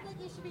 You look like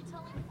you should be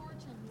telling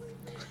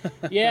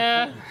fortunes.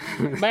 Yeah,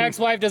 my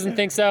ex-wife doesn't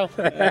think so.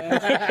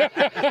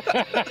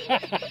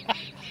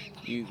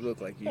 You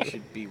look like you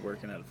should be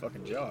working at a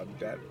fucking job.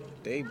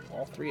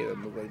 All three of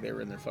them look like they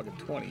were in their fucking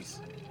 20s.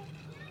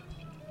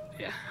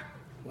 Yeah.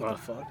 What the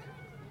fuck?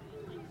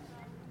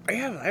 I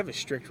have a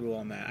strict rule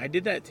on that. I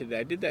did that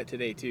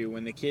today too.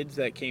 When the kids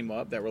that came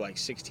up that were like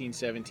 16,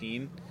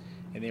 17,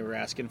 and they were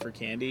asking for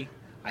candy,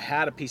 I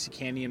had a piece of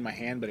candy in my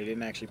hand, but I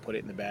didn't actually put it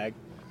in the bag.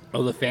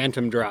 Oh, the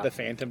Phantom Drop. The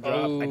Phantom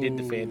Drop. I did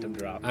the Phantom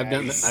Drop. I've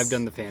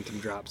done the Phantom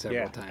Drop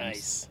several times.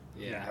 Nice.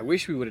 Yeah, I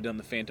wish we would have done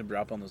the Phantom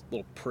Drop on those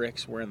little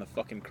pricks wearing the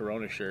fucking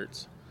Corona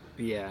shirts.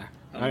 Yeah.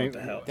 I don't know what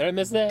the hell. Did I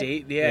miss that?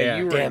 Yeah,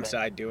 you were Damn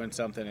inside doing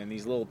something, and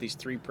these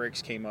three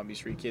pricks came up, these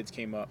three kids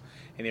came up,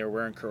 and they were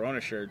wearing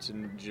Corona shirts,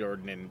 and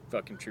Jordan, in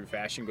fucking true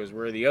fashion, goes,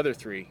 where are the other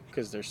three?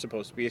 Because they're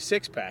supposed to be a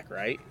six-pack,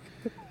 right?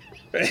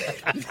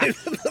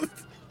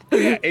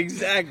 Yeah,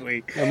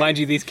 exactly. Well, mind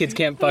you, these kids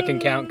can't fucking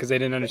count because they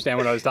didn't understand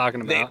what I was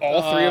talking about.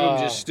 All three of them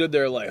just stood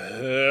there like,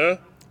 huh?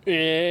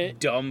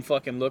 Dumb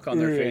fucking look on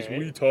their face. What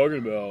are you talking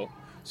about?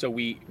 So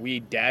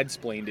we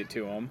dad-splained it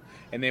to them,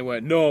 and they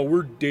went, no,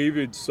 we're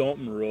David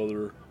something or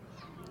other.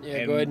 Yeah,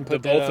 And go ahead and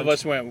put both that of on.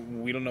 us went,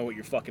 we don't know what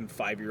your fucking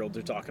 5-year-olds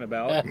are talking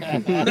about. We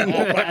don't know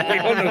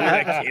who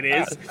that kid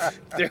is.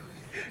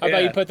 How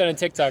about you put that on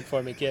TikTok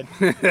for me, kid?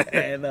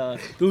 And they're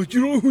like,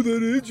 you know who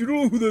that is? You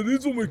know who that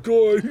is? Oh my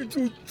god, you're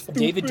so stupid.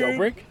 David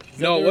Dobrik? Is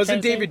that No, what it they were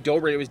wasn't trying to David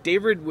Dobrik. It was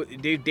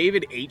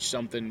David H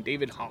something.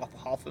 David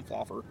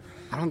Hoffenhofer.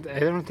 I don't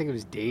think it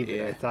was David.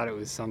 Yeah. I thought it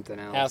was something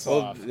else.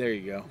 Hasselhoff. Well, there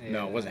you go.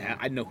 No, it wasn't.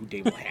 I know who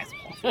David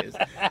Hasselhoff is.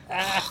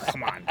 Oh,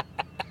 come on.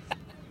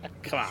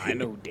 Come on, I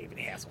know who David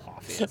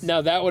Hasselhoff is.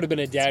 Now that would have been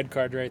a dad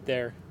card right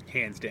there.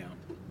 Hands down.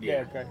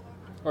 Yeah, okay.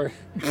 Or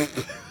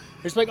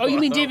it's like, oh, you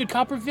mean David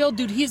Copperfield?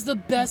 Dude, he's the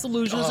best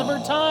illusionist of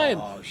our time.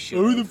 Oh, shit.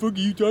 Who the fuck are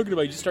you talking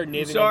about? You just start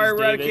naming all Sorry, these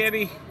we're out of Davids.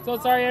 candy. So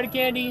sorry, out of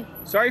candy.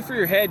 Sorry for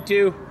your head,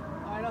 too.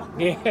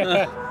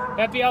 Yeah.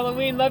 Happy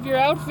Halloween. Love your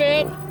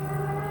outfit.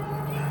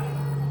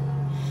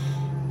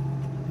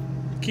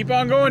 Keep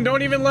on going.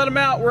 Don't even let them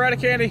out. We're out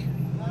of candy.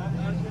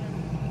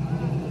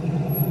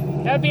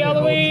 Happy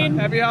Halloween.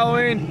 Happy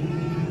Halloween.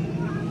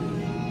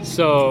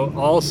 So,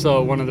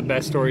 also, one of the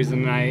best stories of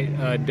the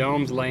night,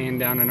 Dome's laying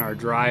down in our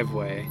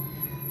driveway,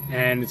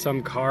 and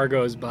some car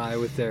goes by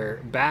with their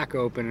back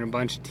open and a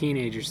bunch of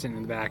teenagers sitting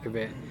in the back of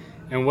it.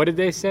 And what did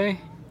they say?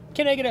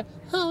 Can I get a,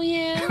 oh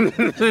yeah?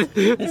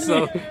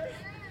 So,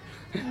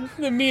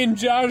 Then me and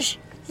Josh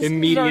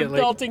immediately. start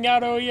belting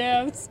out, oh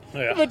yes.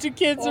 A bunch of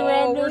kids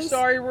around we're us.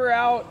 sorry we're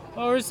out.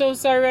 Oh, we're so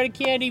sorry we're out of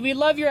candy. We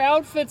love your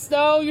outfits,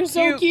 though. You're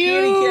so cute.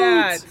 Kitty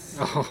cats.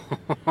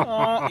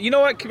 Aw, you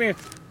know what? Come here.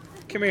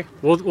 Come here.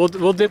 We'll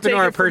dip Take into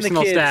our it from the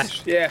personal kids.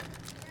 stash. Yeah.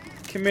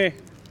 Come here.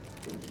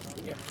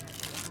 Yeah.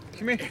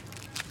 Come here.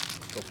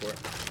 Go for it.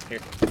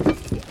 Here.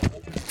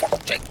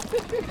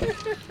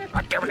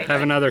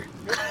 Have another.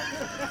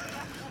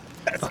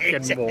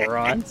 Fucking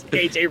morons.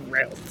 AJ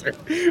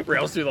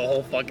rails through the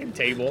whole fucking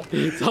table.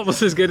 It's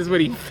almost as good as when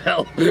he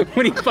fell.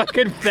 When he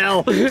fucking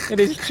fell in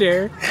his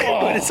chair.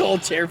 Oh, his whole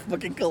chair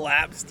fucking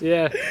collapsed.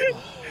 Yeah.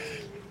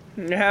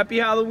 Happy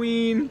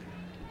Halloween.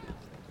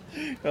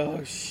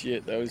 Oh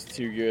shit, that was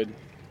too good.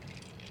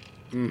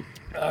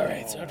 All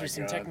right, so after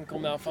some technical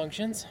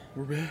malfunctions,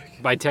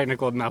 By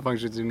technical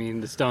malfunctions, we mean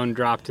the stone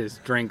dropped his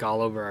drink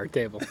all over our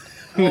table.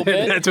 a little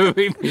bit. That's what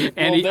we.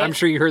 And bit. I'm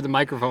sure you heard the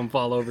microphone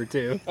fall over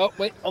too. Oh,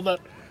 wait, hold on.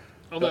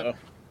 Hold on.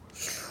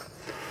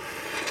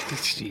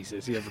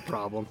 Jesus, you have a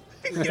problem.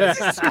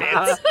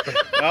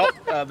 Well,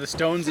 the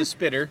stone's a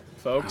spitter,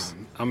 folks.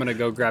 I'm gonna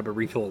go grab a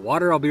refill of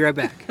water. I'll be right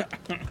back.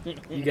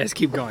 You guys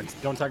keep going.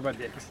 Don't talk about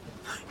dicks.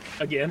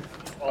 Again.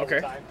 All Okay.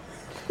 the time.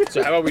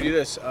 So how about we do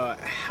this?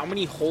 How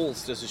many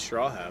holes does a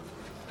straw have?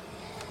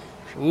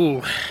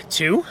 Ooh,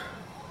 2?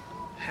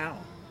 How?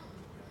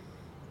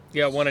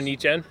 You got one on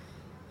each end?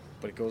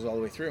 But it goes all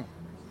the way through.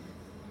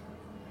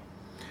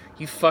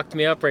 You fucked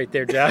me up right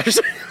there, Josh.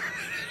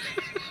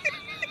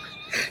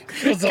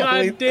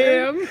 God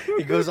damn.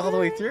 It goes all the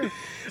way through.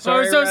 Oh,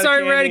 we're so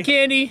sorry we're out of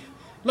candy.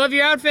 Love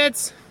your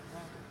outfits.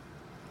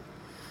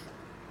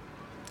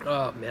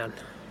 Oh, man.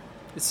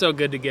 It's so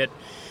good to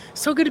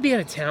be out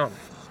of town.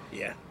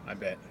 Yeah, I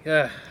bet.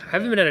 Yeah, I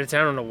haven't been out of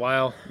town in a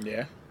while.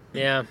 Yeah.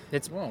 Yeah,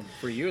 it's Well,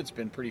 for you, it's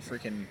been pretty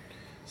freaking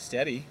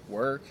steady.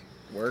 Work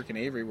and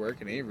Avery.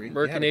 Work You and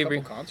had Avery.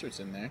 a couple concerts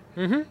in there.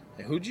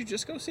 Mm-hmm. Who'd you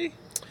just go see?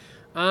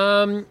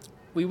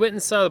 We went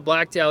and saw the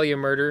Black Dahlia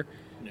Murder.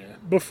 Yeah.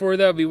 Before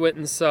that, we went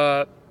and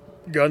saw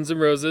Guns N'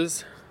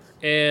 Roses.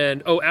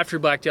 And, after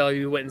Black Dahlia,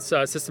 we went and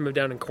saw System of a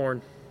Down and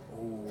Korn.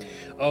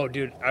 Oh,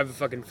 dude, I have a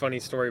fucking funny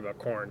story about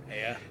Korn.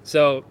 Yeah.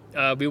 So,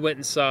 we went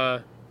and saw...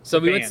 So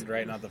we Band, went...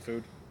 right? Not the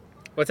food.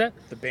 What's that?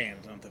 The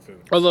band, not the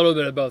food. A little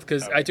bit of both,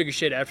 because I took a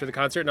shit after the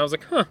concert, and I was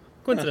like, huh,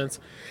 coincidence.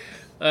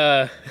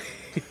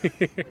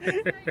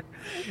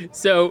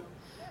 So...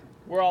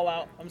 We're all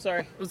out. I'm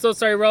sorry. I'm so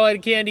sorry, we're all out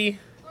of candy.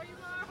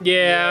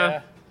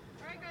 Yeah.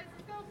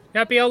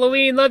 Happy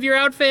Halloween. Love your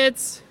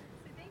outfits.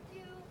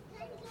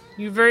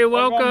 You're very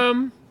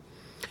welcome.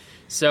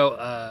 So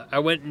I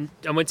went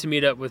to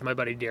meet up with my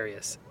buddy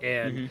Darius,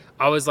 and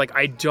I was like,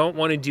 I don't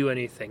want to do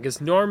anything, because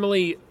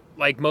normally,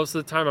 like most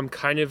of the time, I'm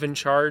kind of in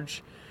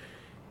charge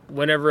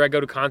whenever I go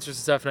to concerts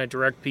and stuff, and I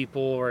direct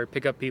people or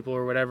pick up people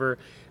or whatever.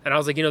 And I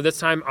was like, this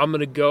time I'm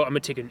gonna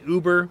take an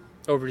Uber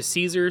over to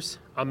Caesars.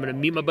 I'm going to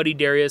meet my buddy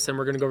Darius, and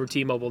we're going to go over to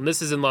T-Mobile. And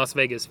this is in Las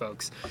Vegas,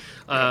 folks.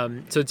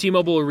 So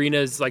T-Mobile Arena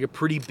is like a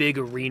pretty big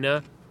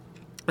arena.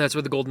 That's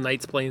where the Golden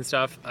Knights play and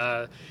stuff.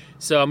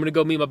 So I'm going to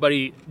go meet my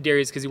buddy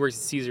Darius because he works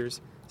at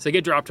Caesars. So I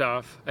get dropped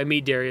off. I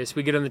meet Darius.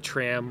 We get on the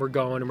tram. We're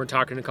going, and we're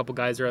talking to a couple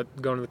guys that are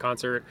going to the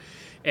concert.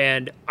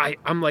 And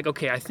I'm like,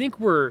 okay, I think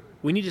we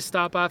need to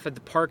stop off at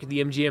the park at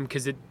the MGM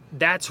because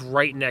that's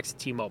right next to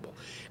T-Mobile.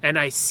 And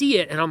I see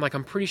it, and I'm like,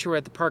 I'm pretty sure we're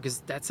at the park because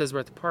that says we're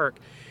at the park.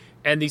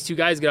 And these two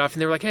guys get off,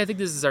 and they were like, hey, I think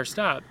this is our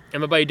stop. And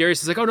my buddy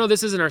Darius is like, oh, no,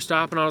 this isn't our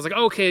stop. And I was like,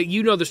 oh, okay,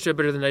 you know the strip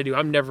better than I do.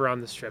 I'm never on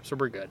the strip, so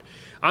we're good.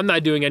 I'm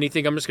not doing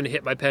anything. I'm just going to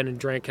hit my pen and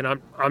drink, and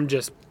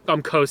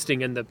I'm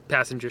coasting in the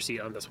passenger seat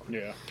on this one.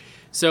 Yeah.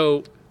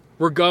 So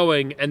we're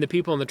going, and the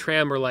people on the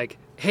tram are like,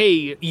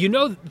 hey,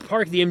 the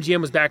park at the MGM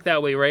was back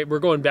that way, right? We're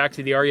going back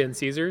to the Aria and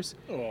Caesars.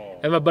 Oh.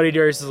 And my buddy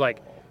Darius is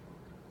like,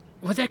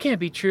 well, that can't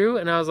be true.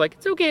 And I was like,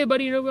 it's okay,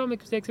 buddy. We all make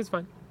mistakes. It's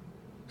fine.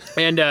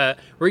 And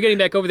we're getting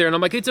back over there, and I'm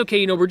like, it's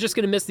okay, we're just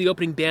going to miss the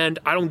opening band.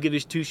 I don't give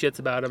two shits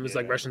about them. It's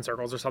like Russian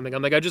Circles or something.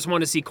 I'm like, I just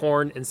want to see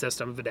Korn and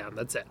System of a Down.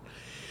 That's it.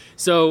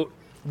 So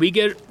we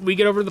get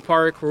over to the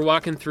park. We're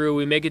walking through.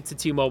 We make it to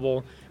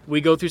T-Mobile. We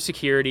go through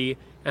security,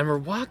 and we're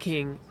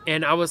walking,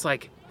 and I was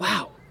like,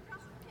 wow,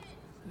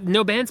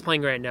 no band's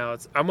playing right now.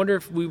 I wonder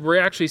if we're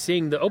actually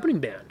seeing the opening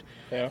band.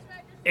 Yeah.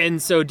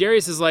 And so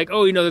Darius is like,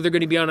 oh, they're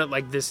going to be on at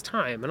like this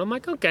time. And I'm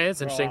like, okay,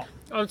 that's interesting.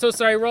 Oh, I'm so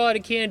sorry. We're all out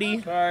of candy.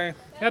 Sorry.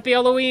 Happy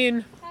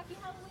Halloween. Happy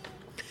Halloween.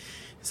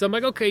 So I'm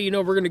like, okay,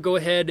 we're going to go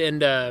ahead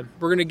and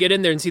we're going to get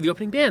in there and see the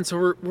opening band. So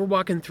we're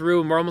walking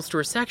through, and we're almost to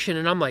our section.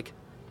 And I'm like,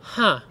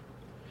 huh,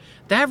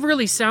 that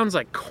really sounds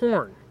like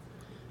Korn.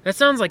 That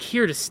sounds like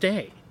Here to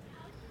Stay.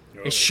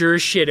 No. And sure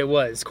as shit it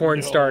was.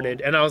 Korn started.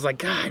 And I was like,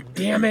 God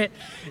damn it.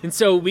 And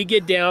so we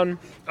get down.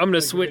 I'm going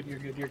to switch. You're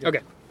good.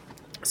 Okay.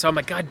 So I'm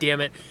like, God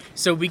damn it.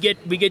 So we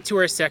get to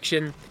our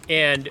section,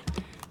 and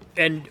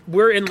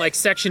we're in like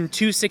section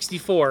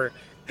 264,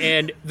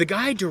 and the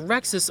guy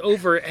directs us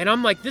over, and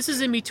I'm like, this is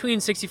in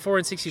between 64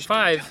 and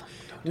 65.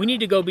 We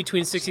need to go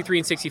between 63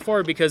 and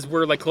 64 because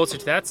we're like closer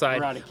to that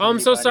side. Candy, I'm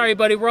so sorry,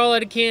 buddy. We're all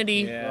out of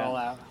candy.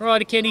 Yeah. We're all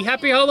out of candy.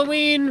 Happy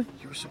Halloween.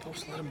 You were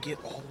supposed to let him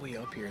get all the way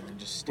up here and then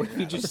just What if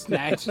he just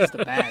snatches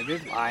the bag? You're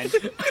fine.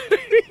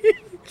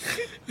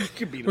 You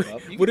could beat him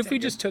up. What if we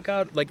just took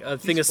out like a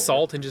thing of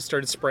salt and just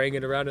started spraying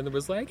it around, and it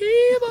was like,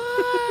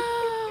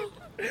 evil?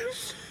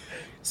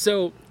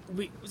 So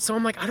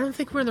I'm like, I don't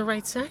think we're in the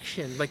right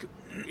section. Like,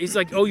 he's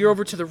like, oh, you're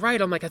over to the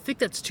right. I'm like, I think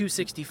that's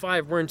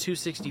 265. We're in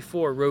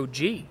 264, row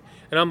G.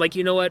 And I'm like,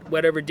 you know what?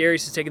 Whatever.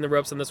 Darius is taking the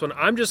ropes on this one.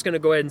 I'm just going to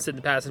go ahead and sit in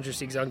the passenger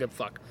seat because I don't give a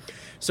fuck.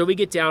 So we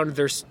get down.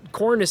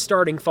 Korn is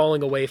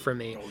falling away from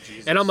me. Oh,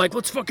 and I'm like,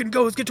 let's fucking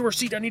go. Let's get to our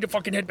seat. I need a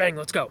fucking headbang.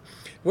 Let's go.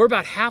 We're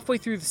about halfway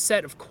through the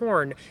set of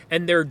Korn,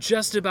 and they're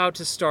just about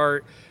to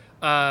start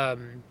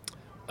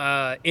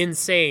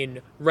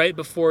Insane right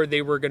before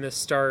they were going to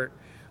start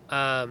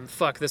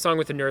the song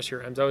with the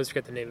nursery rhymes. I always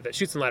forget the name of it.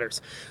 Chutes and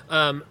Ladders.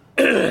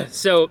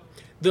 So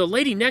the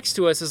lady next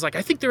to us is like,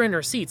 I think they're in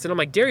our seats. And I'm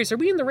like, Darius, are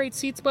we in the right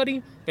seats,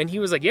 buddy? And he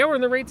was like, yeah, we're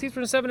in the right seats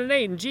for 7 and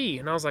 8 and G.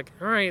 And I was like,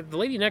 all right, the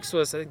lady next to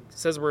us I think,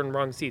 says we're in the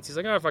wrong seats. He's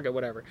like, oh, fuck it,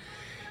 whatever.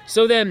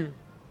 So then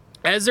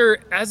as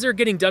they're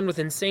getting done with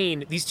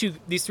Insane, these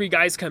three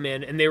guys come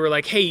in, and they were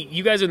like, hey,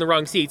 you guys are in the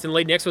wrong seats. And the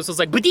lady next to us was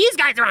like, but these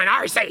guys are on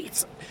our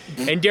seats.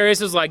 And Darius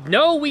was like,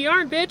 no, we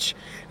aren't, bitch.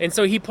 And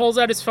so he pulls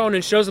out his phone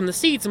and shows them the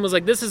seats and was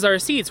like, this is our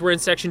seats. We're in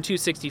section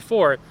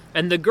 264.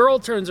 And the girl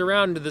turns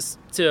around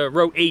to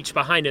row H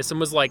behind us and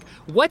was like,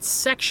 what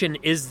section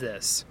is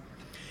this?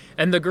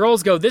 And the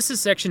girls go, this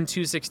is section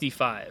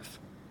 265.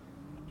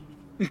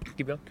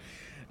 Keep going.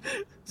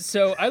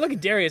 So I look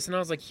at Darius, and I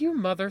was like, you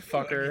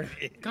motherfucker.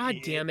 God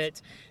damn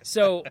it.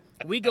 So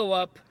we go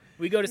up.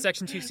 We go to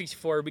section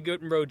 264. We go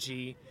in row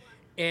G.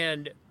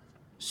 And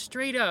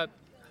straight up,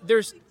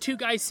 there's two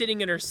guys sitting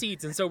in our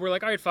seats. And so we're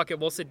like, all right, fuck it.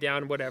 We'll sit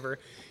down, whatever.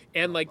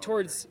 And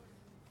towards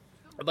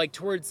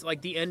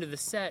the end of the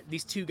set,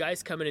 these two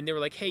guys come in, and they were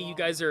like, hey, you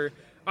guys are...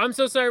 I'm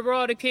so sorry. We're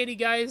all out of candy,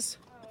 guys.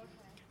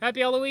 Happy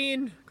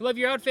Halloween. Love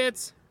your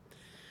outfits.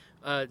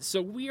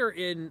 So we are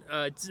in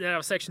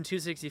now section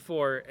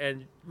 264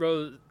 and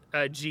row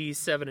G,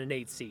 7 and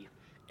 8 seat.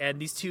 And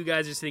these two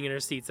guys are sitting in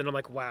their seats, and I'm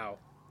like, wow.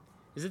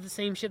 Is it the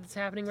same shit that's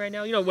happening right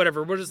now?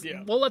 Whatever.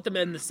 We'll let them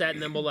end the set,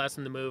 and then we'll ask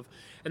them to move.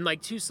 And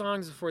 2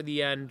 songs before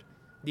the end,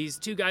 these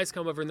two guys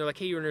come over and they're like,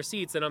 hey, you're in our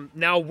seats. And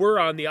now we're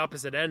on the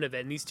opposite end of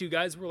it. And these two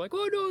guys were like,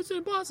 oh, no, it's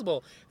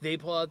impossible. They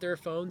pull out their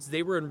phones.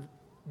 They were in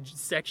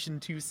section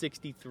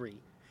 263.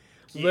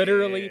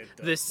 Literally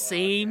the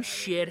same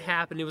shit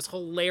happened. It was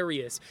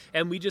hilarious.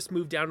 And we just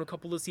moved down a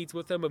couple of seats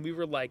with them, and we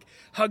were like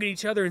hugging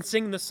each other and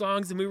singing the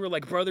songs, and we were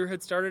like,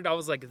 brotherhood started. I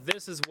was like,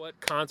 this is what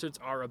concerts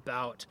are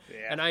about.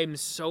 Yeah. And I am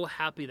so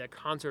happy that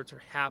concerts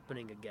are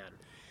happening again.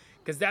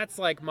 Because that's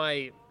like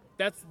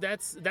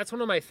that's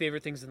one of my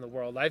favorite things in the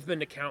world. I've been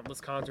to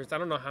countless concerts. I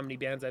don't know how many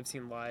bands I've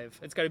seen live.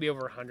 It's got to be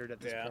over 100 at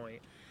this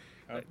point.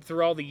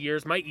 Through all the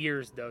years. My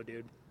ears, though,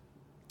 dude.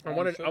 I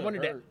wanted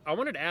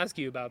to ask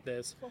you about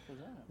this.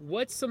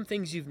 What's some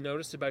things you've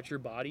noticed about your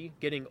body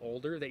getting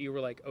older that you were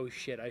like, oh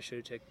shit, I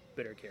should take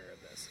better care of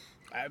this?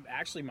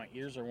 Actually, my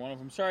ears are one of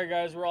them. Sorry,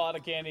 guys, we're all out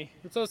of candy.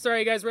 I'm so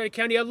sorry, guys. We're out of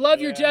candy. I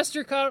love your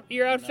jester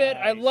your outfit.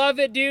 Nice. I love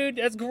it, dude.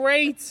 That's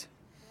great.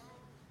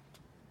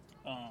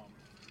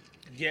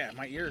 Yeah,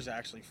 my ears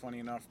actually. Funny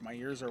enough, my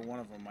ears are one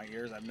of them. My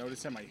ears. I've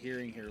noticed that my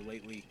hearing here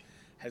lately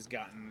has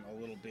gotten a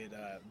little bit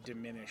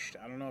diminished.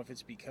 I don't know if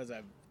it's because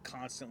I've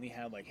constantly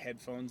had like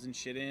headphones and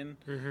shit in,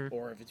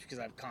 or if it's because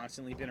I've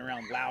constantly been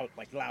around loud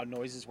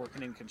noises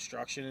working in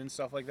construction and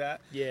stuff like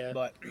that. Yeah.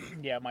 But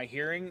yeah, my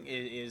hearing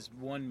is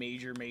one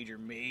major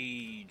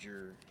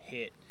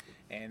hit,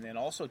 and then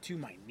also to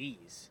my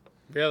knees.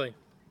 Really?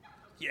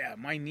 Yeah,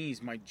 my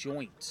knees, my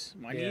joints.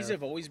 My knees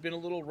have always been a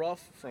little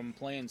rough from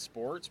playing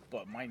sports,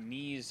 but my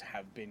knees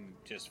have been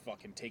just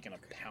fucking taking a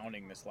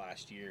pounding this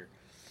last year.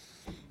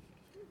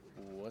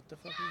 What the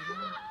fuck are you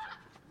doing?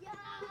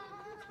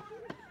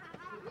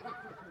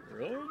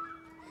 Really?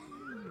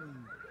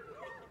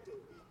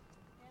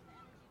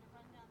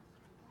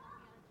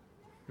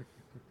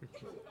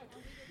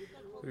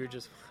 We were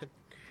just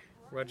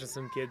watching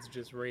some kids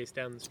just race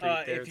down the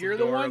street. If you're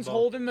the ones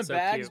holding the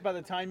bags, by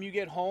the time you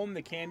get home,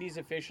 the candy's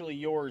officially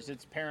yours.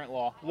 It's parent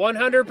law.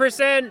 100%.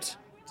 That's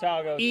how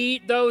it goes.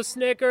 Eat those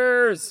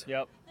Snickers.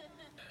 Yep.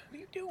 What are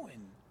you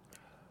doing?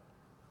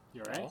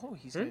 You all right? Oh,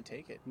 he's going to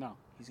take it. No.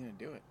 He's going to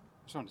do it.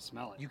 I just want to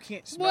smell it. You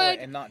can't smell it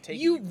and not take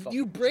it.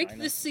 You break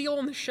the seal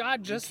in the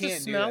shot just to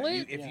smell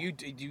it? If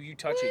you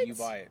touch it, you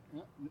buy it.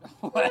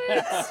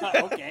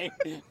 Okay.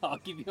 I'll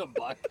give you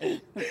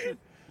 $1.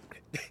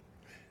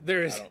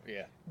 There's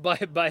by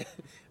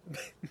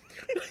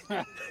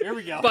here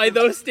we go. By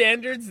those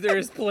standards,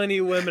 there's plenty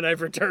of women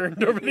I've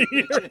returned over the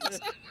years.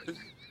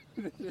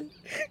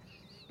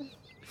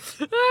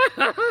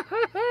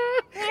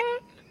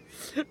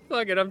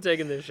 Fuck it, I'm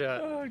taking this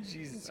shot. Oh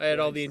Jesus! I had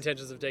all the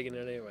intentions of taking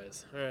it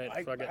anyways. All right,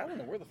 fuck it. I don't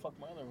know where the fuck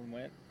my other one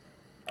went.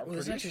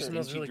 This actually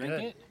smells really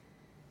good.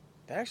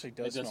 That actually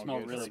does smell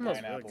good. Really good. It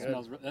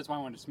smells really good. That's why I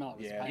wanted to smell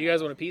it. Yeah. You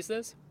guys want a piece of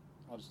this?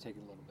 I'll just take a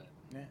little bit.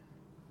 Yeah.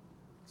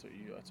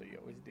 That's what you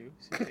always do.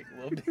 So take a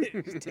little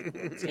bit.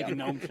 Just take a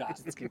gnome shot.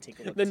 It's gonna take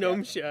a little the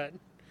gnome shot.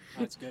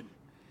 That's good.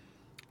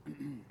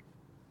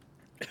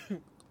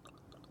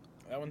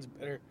 That one's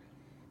better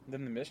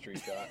than the mystery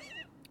shot.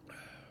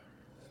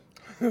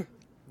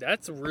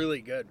 That's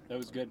really good. That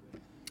was good.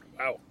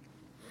 Wow.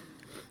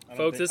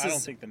 Folks, I don't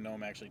think the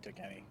gnome actually took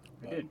any.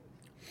 I did.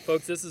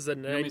 Folks, this is a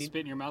You want me to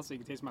spit in your mouth so you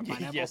can taste my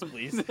pineapple? Yes,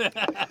 please.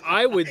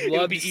 I would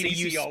love to see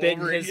you spit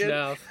in his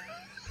mouth.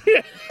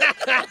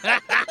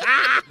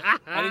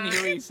 I didn't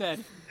hear what you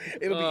said.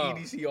 It'll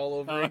be EDC all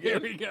over again. Here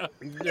we go.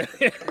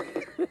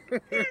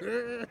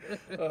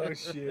 Oh,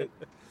 shit.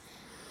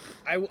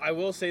 I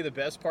will say the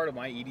best part of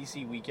my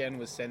EDC weekend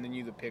was sending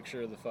you the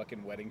picture of the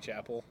fucking wedding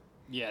chapel.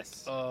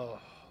 Yes. Oh,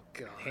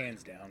 God.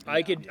 Hands down.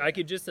 I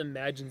could just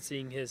imagine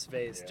seeing his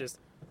face. Just,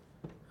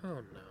 oh,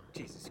 no.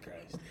 Jesus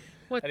Christ.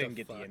 What I didn't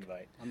the get the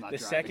invite. I'm not the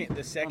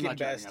driving. second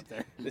best.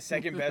 The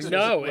second best.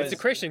 No, it's a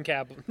Christian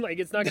chapel. Like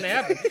it's not gonna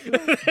happen.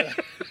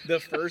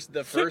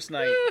 the first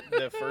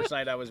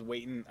night I was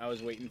waiting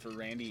for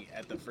Randy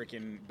at the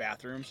freaking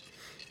bathrooms,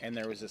 and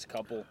there was this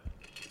couple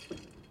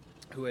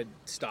who had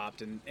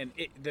stopped, and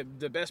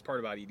the best part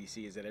about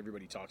EDC is that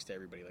everybody talks to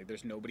everybody. Like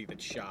there's nobody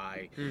that's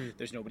shy,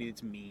 there's nobody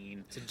that's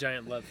mean. It's a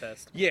giant love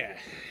fest. Yeah,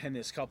 and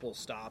this couple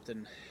stopped,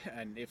 and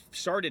it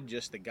started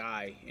just the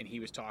guy, and he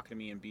was talking to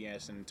me in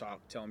BS and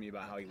telling me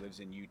about how he lives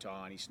in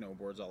Utah and he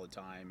snowboards all the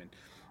time, and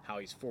how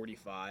he's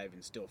 45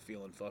 and still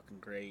feeling fucking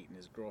great, and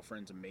his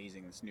girlfriend's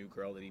amazing, this new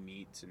girl that he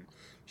meets, and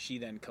she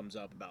then comes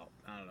up about,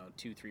 I don't know,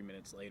 2-3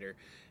 minutes later,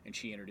 and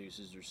she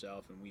introduces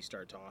herself, and we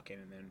start talking,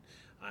 and then,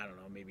 I don't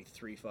know, maybe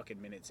 3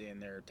 fucking minutes in,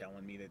 they're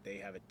telling me that they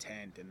have a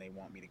tent, and they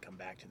want me to come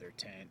back to their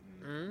tent,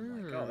 and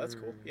I'm like, oh, that's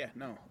cool. Yeah,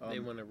 no. They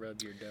want to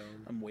rub your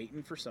dome. I'm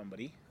waiting for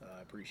somebody.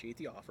 I appreciate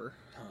the offer.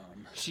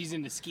 She's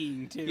into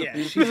skiing, too. Yeah,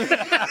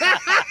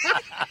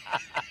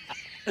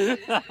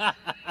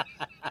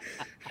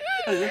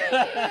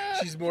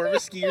 she's more of a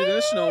skier than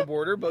a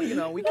snowboarder, but you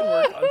know, we can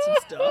work on some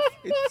stuff.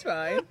 It's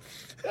fine.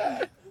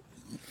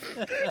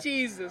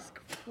 Jesus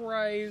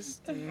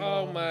Christ.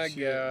 Oh my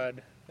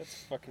God.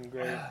 That's fucking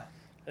great. I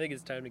think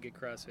it's time to get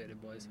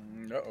crossfaded, boys.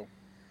 Uh-oh.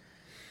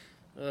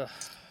 Ugh.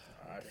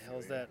 What the hell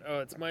is that?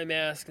 Oh, it's my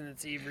mask and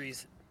it's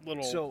Avery's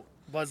little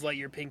Buzz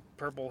Lightyear pink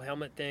purple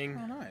helmet thing.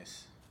 Oh,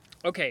 nice.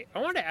 Okay, I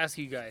wanted to ask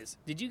you guys.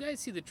 Did you guys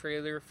see the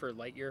trailer for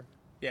Lightyear?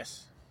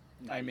 Yes,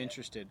 I'm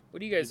interested. What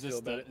do you guys Is feel this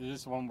about it? is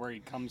this one where he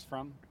comes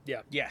from?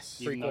 Yeah. Yes.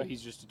 Even though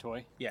he's just a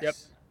toy? Yes. Yep.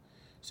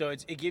 So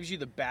it gives you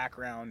the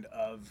background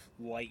of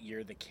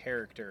Lightyear, the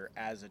character,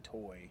 as a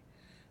toy.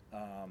 I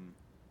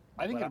think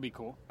But it'll be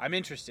cool. I'm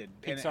interested.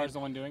 Pixar's the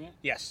one doing it?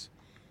 Yes.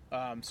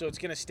 So it's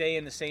going to stay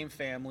in the same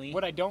family.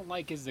 What I don't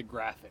like is the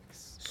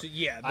graphics. So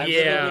yeah, I Yeah.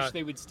 really wish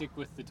they would stick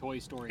with the Toy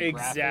Story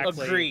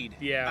Exactly. Agreed.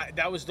 Yeah.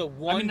 That was the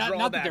one I mean, not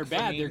drawback that they're for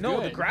bad, me. they're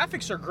no, good. the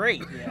graphics are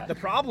great. Yeah. The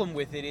problem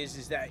with it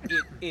is that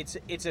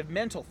it's a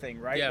mental thing,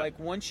 right? Yeah. Like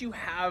once you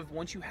have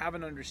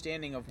an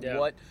understanding of Yeah.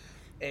 what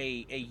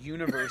a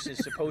universe is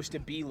supposed to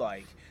be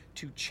like,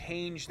 to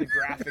change the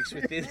graphics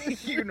within the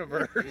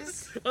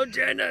universe. I'm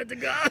trying not to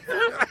go.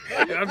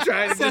 I'm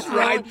trying to just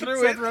ride through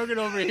Seth it. Rogen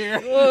over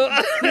here.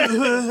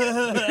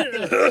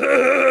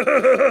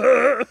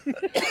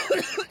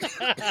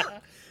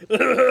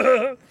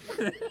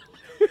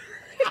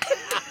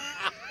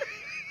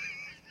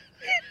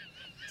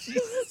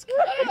 Jesus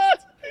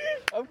Christ.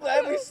 I'm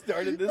glad we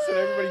started this and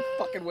everybody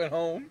fucking went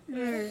home.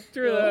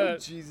 Through Oh,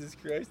 that. Jesus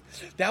Christ.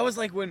 That was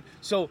like when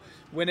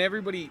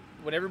everybody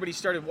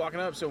started walking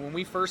up, so when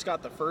we first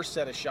got the first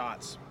set of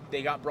shots,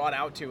 they got brought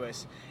out to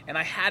us, and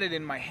I had it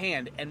in my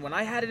hand, and when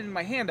I had it in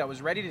my hand, I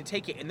was ready to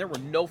take it, and there were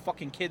no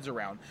fucking kids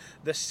around.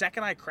 The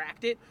second I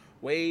cracked it,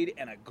 Wade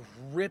and a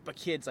grip of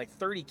kids, like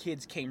 30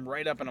 kids, came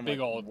right up, and I'm Big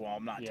like, old- well,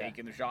 I'm not yeah.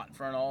 taking the shot in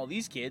front of all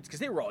these kids, because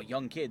they were all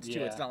young kids, too.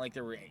 Yeah. It's not like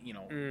they were,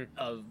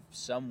 of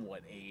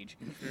somewhat age.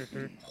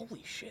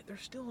 Holy shit,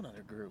 there's still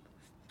another group.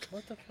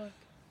 What the fuck?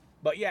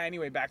 But yeah,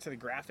 anyway, back to the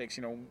graphics.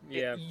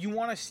 Yeah.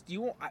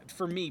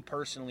 For me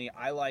personally,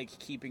 I like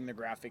keeping the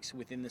graphics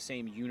within the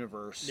same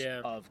universe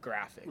Yeah. of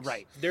graphics.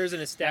 Right. There's an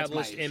my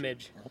established issue.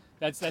 image.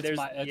 That's There's-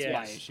 my yeah.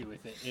 my issue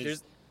with it. Is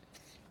There's-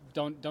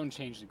 don't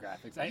change the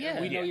graphics. Yeah.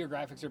 We know Yeah. your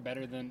graphics are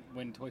better than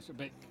when Toy Story,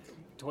 but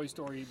Toy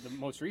Story, the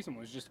most recent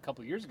one, was just a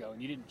couple years ago,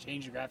 and you didn't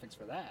change your graphics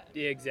for that.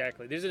 Yeah,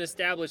 exactly. There's an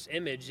established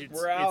image.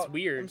 We're out. It's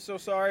weird. I'm so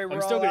sorry.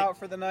 We're still all gonna- out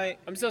for the night.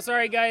 I'm so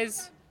sorry,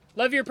 guys.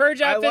 Love your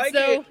purge I outfits, like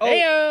though. it. Oh.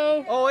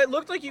 Heyo. Oh, it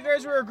looked like you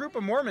guys were a group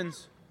of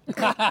Mormons.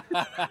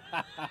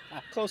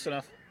 Close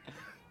enough.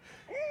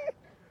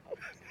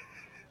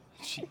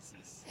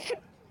 Jesus.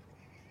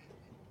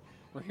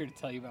 We're here to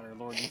tell you about our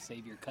Lord and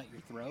Savior, Cut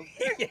Your Throat.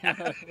 You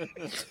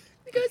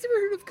guys ever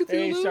heard of Cthulhu?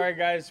 Hey, sorry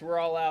guys, we're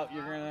all out.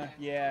 You're gonna,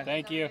 yeah.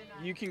 Thank you.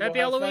 You can Happy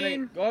go have fun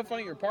Halloween. go have fun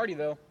at your party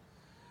though.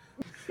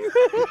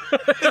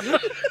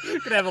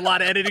 Gonna have a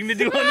lot of editing to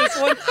do on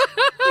this one.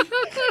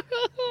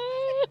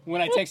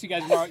 When I text you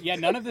guys tomorrow, yeah,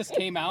 none of this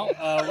came out.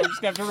 We're just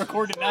going to have to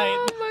record tonight.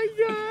 Oh my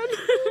god.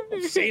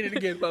 I'm saying it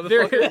again,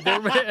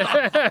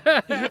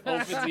 motherfucker.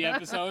 Opens the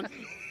episode.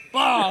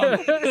 Bomb!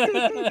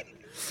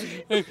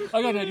 Hey,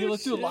 I got an idea.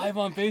 Let's do it live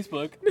on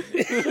Facebook.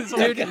 So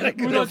we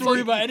don't have to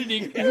worry about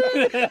editing.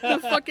 The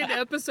fucking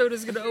episode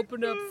is gonna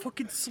open up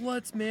fucking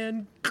sluts,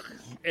 man.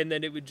 And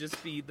then it would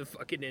just be the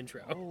fucking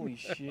intro. Holy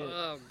shit.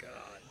 Oh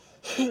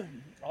god.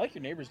 I like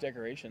your neighbor's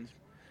decorations.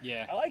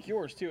 Yeah. I like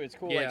yours too. It's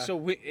cool. Yeah. Like,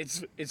 so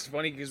it's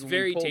funny because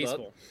very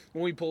tasteful.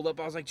 When we pulled up,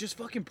 I was like, just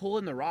fucking pull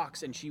in the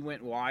rocks, and she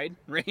went wide.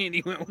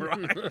 Randy went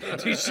wide.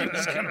 Dude, she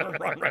was gonna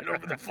run right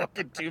over the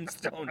fucking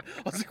tombstone.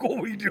 I was like, what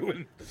were you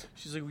doing?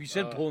 She's like, well, you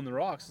said pull in the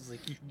rocks. I was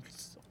like,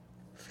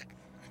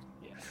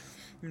 Yeah.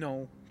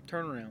 no,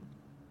 turn around.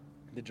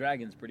 The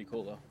dragon's pretty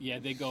cool though. Yeah,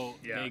 they go.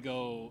 Yeah.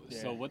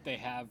 So what they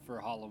have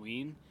for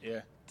Halloween,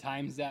 Yeah.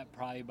 times that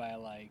probably by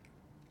like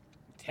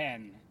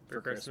 10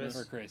 For Christmas?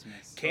 For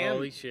Christmas.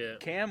 Holy shit.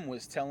 Cam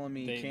was telling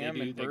me, They Cam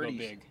go and Birdie,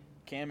 big.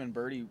 Cam and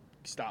Birdie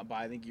stopped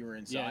by. I think you were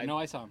inside. Yeah, no,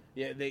 I saw 'em.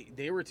 Yeah,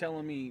 they were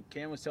telling me,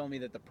 Cam was telling me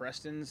that the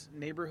Preston's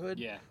neighborhood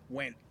Yeah.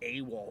 went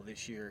AWOL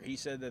this year. He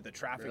said that the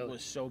traffic Really?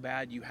 was so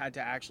bad you had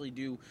to actually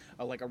do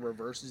like a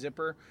reverse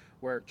zipper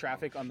where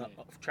traffic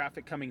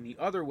traffic coming the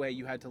other way,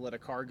 you had to let a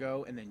car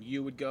go and then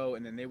you would go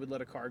and then they would let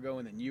a car go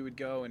and then you would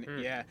go and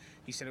yeah,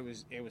 he said it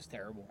was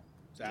terrible.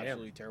 It was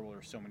absolutely terrible. There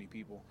were so many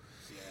people.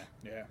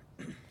 Yeah.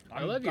 Yeah.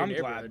 I love your I'm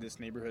glad neighborhood. this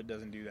neighborhood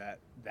doesn't do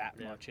that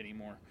much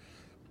anymore.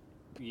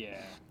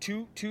 Yeah.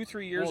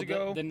 3 years Well,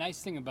 ago. the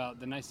nice thing about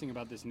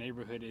this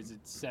neighborhood is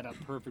it's set up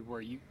perfect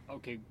where you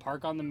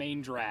park on the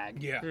main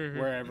drag. Yeah.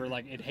 Wherever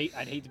I'd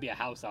hate to be a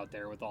house out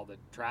there with all the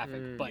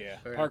traffic, but yeah.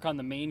 park on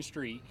the main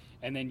street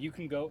and then you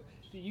could go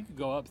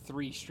up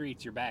 3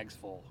 streets, your bag's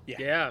full.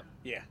 Yeah.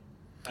 Yeah.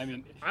 I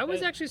mean, I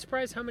was actually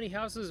surprised how many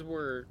houses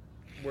were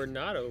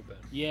not open.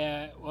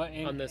 yeah, well,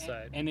 on this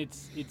side. and it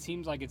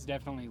seems like it's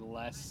definitely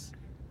less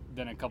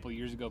than a couple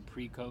years ago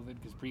pre-COVID,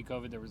 because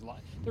pre-COVID there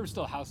were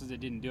still houses that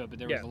didn't do it, but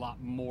there was Yeah. a lot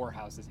more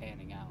houses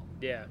handing out.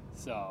 Yeah.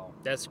 So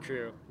That's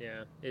true.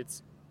 Yeah.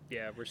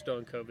 We're still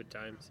in COVID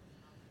times.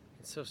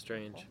 It's so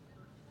strange.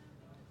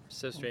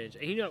 So strange.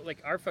 And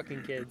like our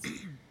fucking kids,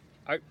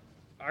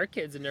 our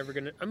kids are never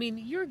gonna. I mean,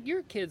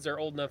 your kids are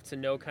old enough to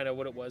know kind of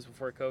what it was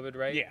before COVID,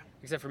 right? Yeah.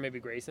 Except for maybe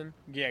Grayson.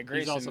 Yeah,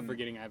 Grayson. he's also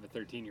forgetting I have a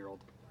 13-year-old.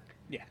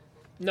 Yeah.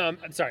 No,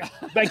 I'm sorry.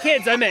 By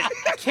kids, I meant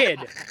kid.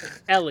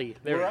 Ellie.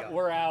 There we go.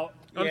 We're out.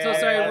 I'm so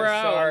sorry we're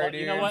out. Sorry,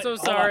 dude. You know what? I'm so Hold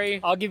on. sorry.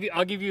 I'll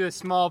give you a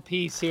small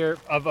piece here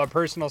of a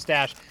personal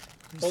stash.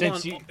 Hold on.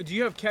 Do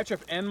you have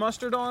ketchup and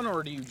mustard on,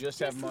 or do you just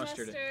have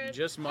mustard?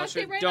 Just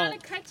mustard. Okay, right Don't. on a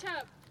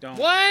ketchup. Don't.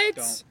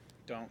 What?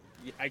 Don't.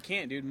 I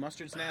can't, dude.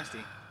 Mustard's nasty.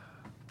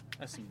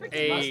 That's some bullshit.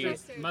 Hey,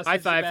 Mustard's high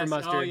the five for best.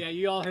 mustard. Oh yeah,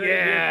 you all heard it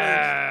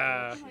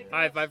here first. Yeah.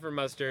 High five for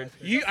mustard.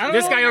 I don't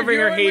This know guy what over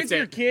you're here doing hates with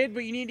your it. kid,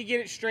 but you need to get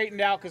it straightened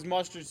out because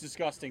mustard's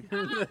disgusting.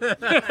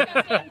 It's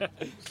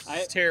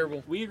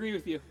terrible. We agree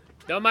with you.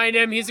 Don't mind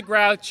him. He's a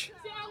grouch.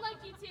 See, I like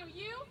you too.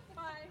 You?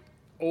 Bye.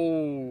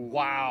 Oh,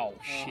 wow.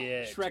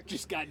 Shit. Shrek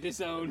just got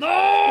disowned.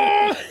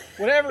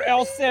 Whatever,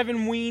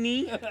 L7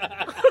 weenie.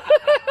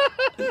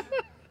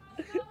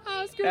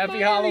 Oscar Happy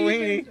Mayer.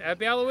 Halloween.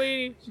 Happy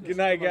Halloween. Good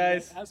night,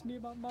 guys. Ask me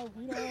about my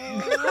weed.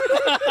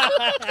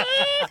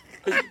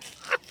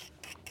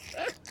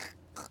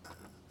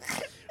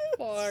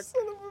 Fuck.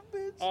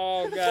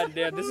 Oh, god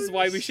damn. This is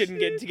why we shouldn't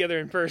get together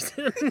in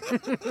person.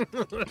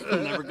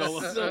 Never go.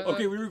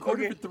 Okay, we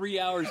recorded for 3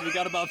 hours. We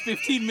got about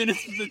 15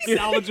 minutes that's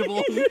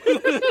salvageable.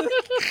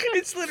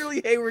 It's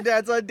literally, hey, we're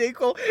dads on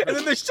Dayquil, and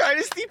then there's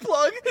Dynasty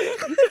plug.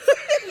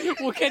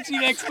 We'll catch you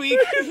next week.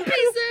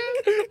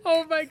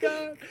 Oh my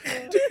god.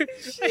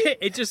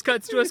 It just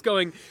cuts to us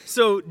going,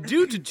 so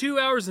due to 2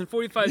 hours and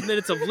 45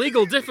 minutes of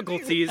legal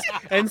difficulties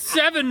and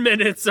 7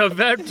 minutes of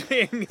that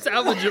being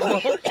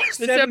salvageable,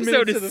 this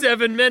episode is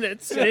 7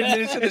 minutes.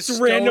 It's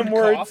random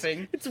words.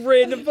 It's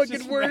random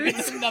fucking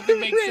words. Nothing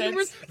makes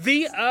Random sense. words.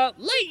 The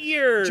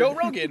Lightyear. Joe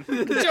Rogan.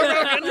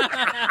 Joe Rogan.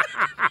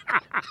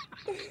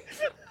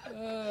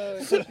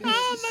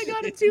 Oh my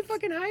god, it's too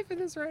fucking high for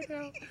this right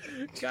now.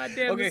 God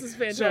damn, this is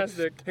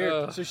fantastic.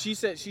 So she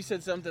said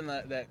something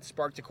that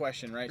sparked a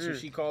question, right? So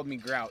she called me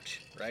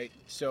Grouch, right?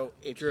 So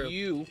if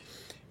you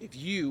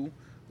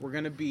were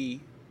gonna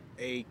be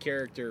a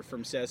character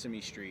from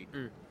Sesame Street,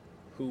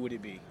 who would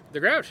it be? The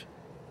Grouch.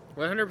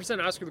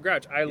 100% Oscar the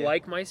Grouch. I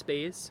like my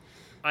space.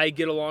 I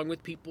get along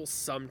with people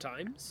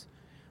sometimes.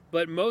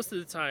 But most of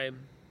the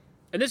time,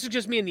 and this is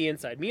just me on the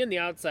inside. Me on the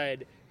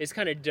outside is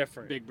kind of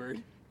different. Big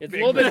Bird. It's a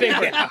little bit Big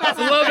Bird. It's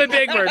a little bit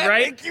Big Bird,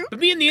 right? But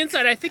me on the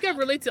inside, I think I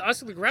relate to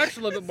Oscar the Grouch a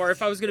little bit more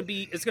if I was going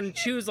to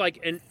choose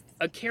like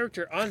a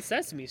character on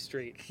Sesame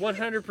Street.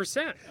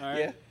 100%. All right.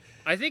 Yeah.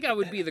 I think I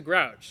would be the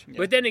Grouch.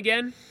 But then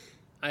again,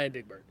 I am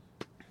Big Bird.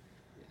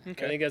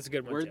 Okay. I think that's a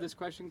good one. Where'd too. this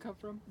question come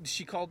from?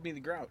 She called me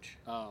the Grouch.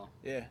 Oh.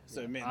 Yeah.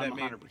 So I'm that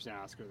made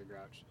 100% Oscar the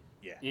Grouch.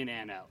 Yeah. In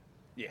and out.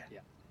 Yeah. Yeah.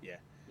 Yeah.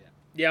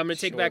 Yeah, I'm gonna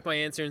take Sure. back my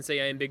answer and say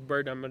I am Big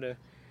Bird. I'm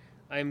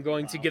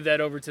going to give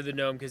that over to the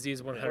gnome because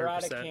he's 100%. We're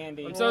out of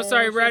candy. I'm so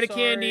sorry, we're out of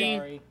candy.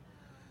 Sorry.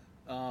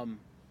 100%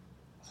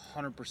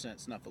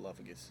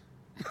 Snuffleupagus.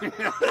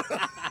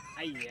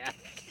 Yeah.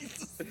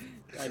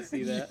 I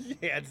see that.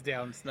 Yeah, it's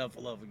down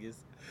Snuffleupagus.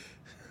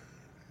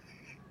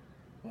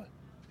 What?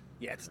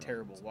 Yeah, it's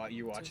terrible. While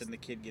you're watching the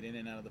kid get in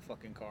and out of the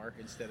fucking car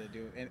instead of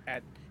doing, and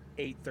at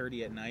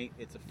 8:30 at night,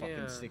 it's a fucking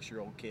Yeah.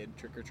 6-year-old kid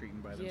trick or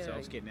treating by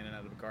themselves, getting in and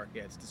out of a car.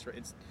 Yeah, it's It's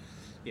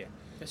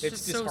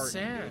just so disheartening,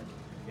 sad. dude.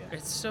 Yeah.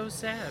 It's so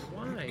sad.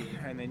 Why?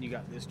 And then you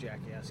got this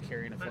jackass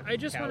carrying a fucking I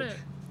just couch. want to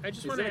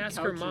that ask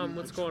her couch mom in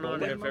what's going on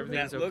control and if mode?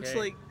 everything's That okay. looks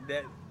like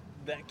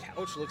that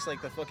couch looks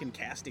like the fucking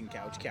casting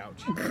couch.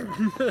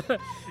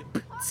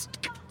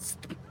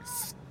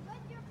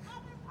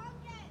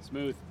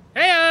 Smooth.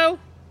 Heyo!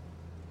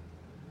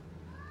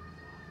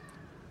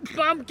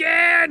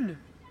 Pumpkin!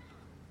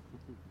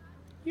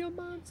 Your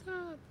mom's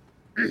up.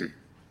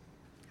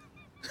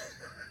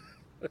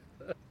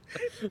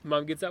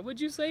 Mom gets out. What'd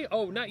you say?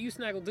 Oh, not you,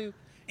 Snaggletooth.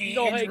 You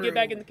go ahead and get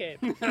back in the cave.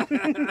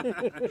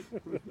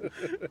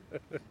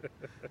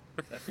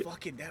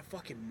 That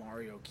fucking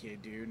Mario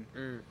kid, dude.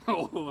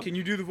 Oh. Can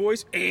you do the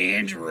voice?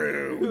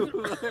 Andrew.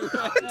 What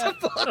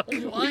the fuck? We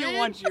don't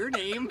want your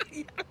name.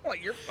 I want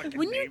your fucking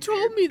When name, you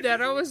told me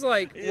that, I was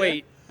like,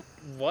 wait,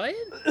 what?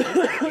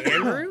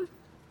 Andrew?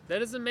 That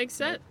doesn't make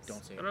sense.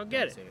 Don't say it. I don't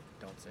get it.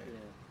 Don't say it.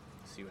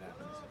 See what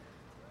happens.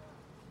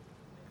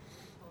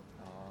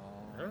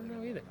 I don't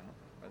know either.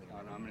 Oh,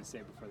 no, I'm gonna say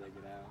it before they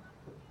get out.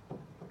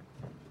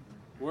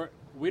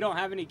 We don't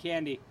have any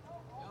candy.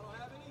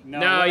 No,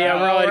 No, yeah,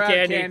 we're all out of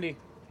candy.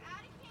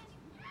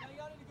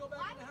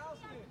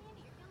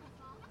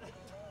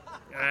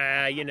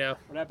 You know.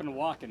 What happened to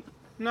walking?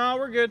 No,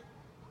 we're good.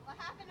 What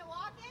happened to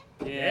walking?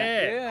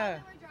 Yeah.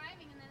 We were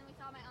driving and then we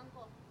saw my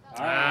uncle.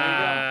 All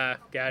right,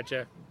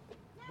 Gotcha.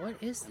 What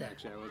is that?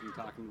 Actually, I wasn't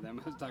talking to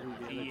them. I was talking to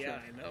the other Yeah,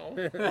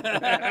 truck.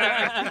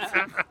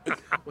 I know.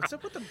 What's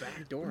up with the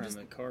back door on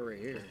the car right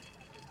here?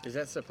 Is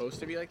that supposed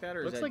to be like that,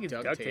 or Looks is that like it's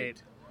duct duct tape.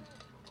 taped?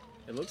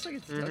 It looks like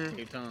it's duct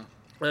taped, huh?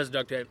 That's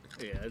duct tape.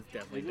 Yeah, it's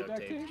definitely Is it duct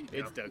duct tape. tape?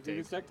 It's duct Is tape.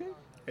 it duct tape?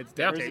 It's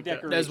Yeah, duct Or is it tape.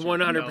 that's decoration?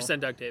 100%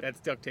 duct tape. That's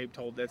duct tape.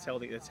 That's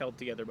held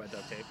together by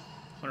duct tape.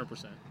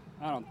 100%.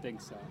 I don't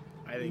think so.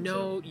 I think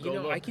No, so. you Go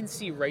know, look. I can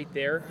see right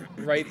there,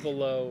 right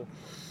below.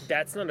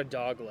 That's not a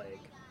dog leg.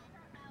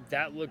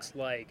 That looks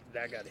like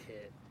that got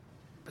hit.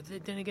 But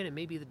then again, it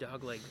may be the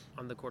dog leg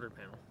on the quarter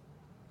panel.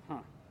 Huh.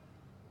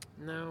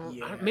 No,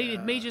 Yeah. maybe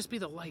it may just be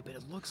the light, but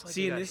it looks like.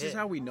 See, it and got this hit. is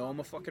how we know I'm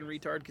a fucking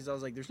retard, because I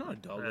was like, there's not a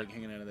dog leg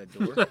hanging out of that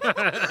door.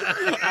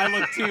 I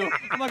look too.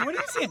 I'm like, what do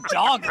you see a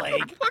dog leg?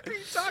 What the fuck are you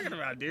talking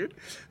about, dude?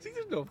 See,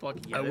 there's no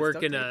fucking. Yeah, I that's work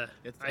duct in tape. a-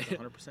 That's I-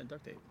 100%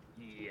 duct tape.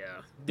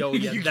 Yeah. Oh,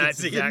 yeah. You that, can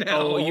see it that-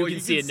 now. Oh, you You can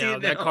see can it see now.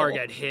 it That car now.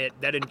 got hit.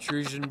 That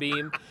intrusion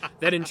beam.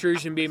 That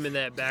intrusion beam in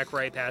that back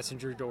right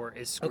passenger door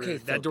is screwed. Okay,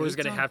 so that door is based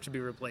going to on- have to be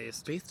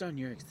replaced. Based on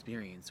your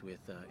experience with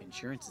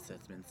insurance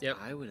assessments, Yep.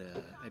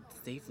 I'd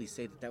safely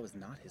say that was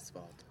not his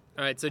fault.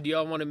 All right. So do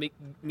y'all want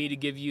me to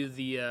give you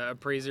the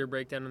appraiser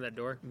breakdown on that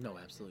door? No,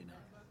 absolutely not.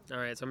 All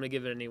right, so I'm going to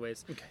give it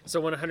anyways. Okay.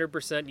 So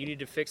 100%, you need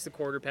to fix the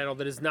quarter panel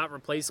that is not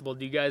replaceable.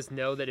 Do you guys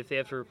know that if they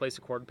have to replace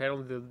a quarter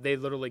panel, they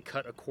literally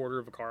cut a quarter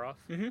of a car off?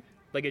 Mm-hmm.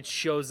 Like it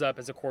shows up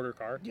as a quarter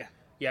car? Yeah.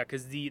 Yeah,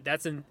 because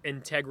that's an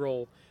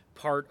integral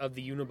part of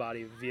the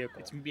unibody of the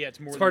vehicle. It's more It's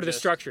than part of the just-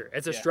 structure.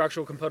 It's a yeah.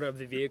 structural component of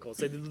the vehicle.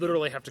 So they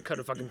literally have to cut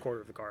a fucking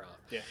quarter of the car off.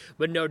 Yeah.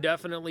 But no,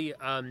 definitely,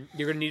 you're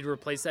going to need to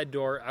replace that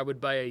door. I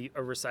would buy a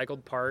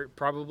recycled part.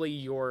 Probably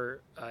your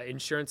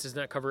insurance does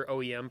not cover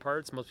OEM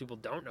parts. Most people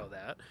don't know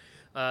that.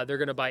 They're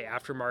going to buy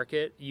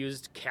aftermarket,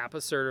 used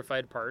CAPA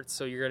certified parts.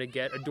 So you're going to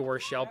get a door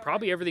shell.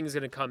 Probably everything's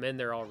going to come in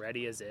there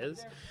already as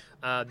is.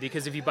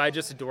 Because if you buy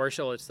just a door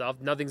shell itself,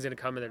 nothing's going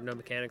to come in there, no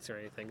mechanics or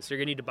anything. So you're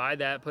going to need to buy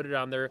that, put it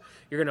on there.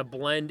 You're going to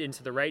blend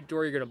into the right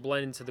door. You're going to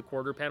blend into the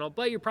quarter panel.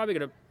 But you're probably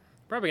going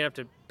to have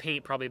to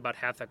paint probably about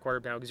half that quarter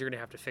panel because you're going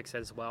to have to fix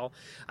that as well.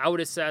 I would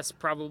assess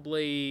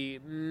probably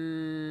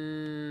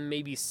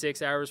maybe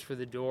 6 hours for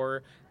the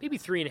door, maybe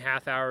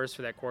 3.5 hours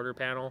for that quarter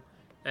panel.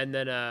 And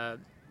then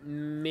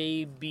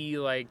maybe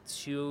like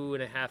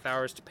 2.5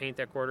 hours to paint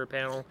that quarter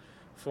panel,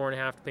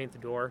 4.5 to paint the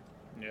door.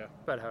 Yeah.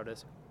 About how it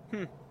is.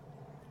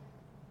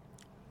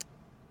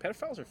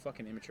 Pedophiles are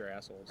fucking immature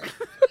assholes.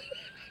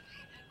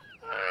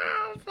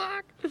 Oh,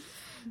 fuck.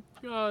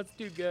 Oh, it's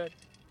too good.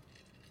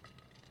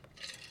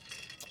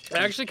 I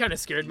actually kind of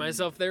scared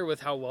myself there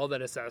with how well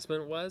that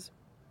assessment was.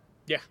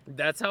 Yeah.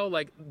 That's how,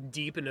 like,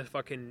 deep into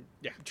fucking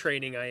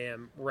training I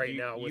am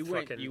now with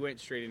fucking... You went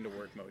straight into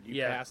work mode. You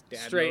yeah, passed dad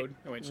straight, mode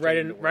and went right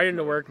straight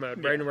into work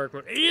mode. Right into work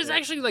mode. It is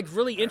actually, like,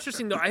 really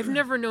interesting, though. I've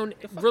never known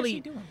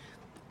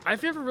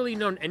I've never really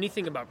known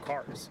anything about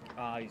cars.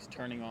 He's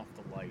turning off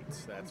the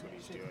lights. That's what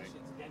he's doing.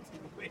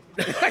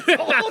 I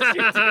told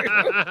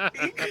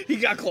you, dude. He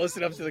got close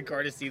enough to the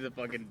car to see the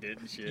fucking dent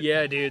and shit.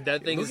 Yeah, dude,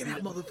 that thing Look is... at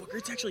that motherfucker.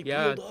 It's actually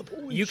Yeah, peeled up.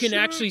 Holy you can shit.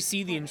 actually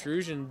see the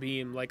intrusion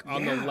beam, like,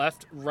 on the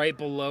left, right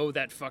below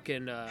that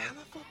fucking... How the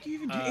fuck do you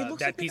even do it? Looks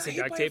that like they piece got of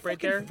hit duct by a tape right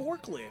there. fucking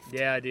Forklift.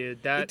 Yeah,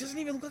 dude, that... It doesn't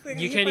even look like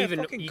you hit can't by a even...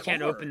 fucking You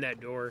can't car. open that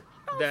door.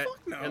 Oh, that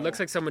fuck no. It looks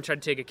like someone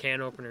tried to take a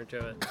can opener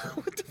to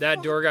it.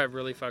 That door got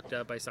really fucked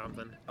up by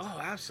something. Oh,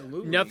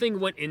 absolutely. Nothing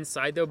went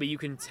inside, though, but you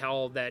can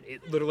tell that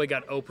it literally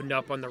got opened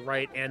up on the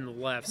right and the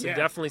left. So Yeah.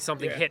 definitely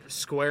something Yeah. hit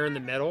square in the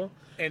middle.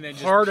 And then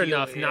just hard peel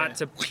enough it, yeah. not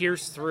to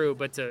pierce through,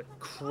 but to I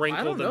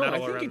crinkle don't the know.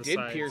 metal I around think it the did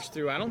sides. pierce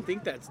through. I don't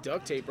think that's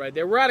duct tape right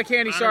there. We're out of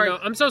candy. I don't Sorry. know.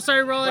 I'm so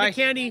sorry, we're all out Bye. of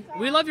candy.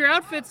 We love your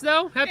outfits,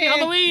 though. Happy Eh.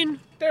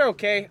 Halloween. They're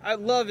okay.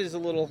 Love is a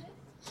little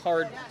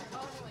hard.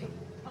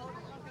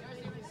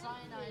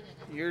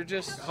 You're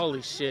just...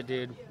 Holy shit,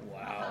 dude.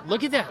 Wow.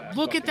 Look at that.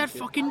 Look at that shit.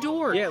 fucking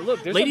door. Yeah,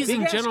 look, there's a Ladies and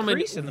big-ass gentlemen,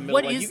 crease in the middle.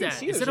 what Like, is you can that?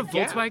 see Is it there's a a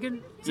gap.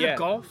 Volkswagen? Is it Yeah. a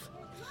Golf?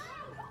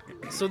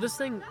 So this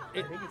thing,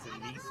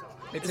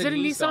 It's is it a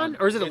Nissan?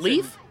 Or is it a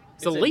Leaf?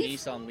 It's a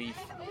Leaf? Nissan Leaf.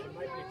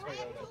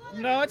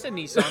 No, it's a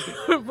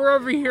Nissan. We're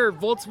over here,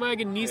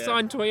 Volkswagen,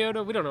 Nissan,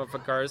 Toyota. We don't know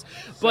what cars,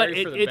 but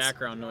Sorry for the it's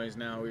background noise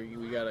now. We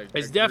got a. it's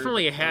group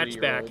definitely a of hatchback,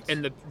 30-year-olds.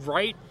 and the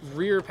right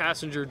rear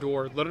passenger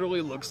door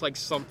literally looks like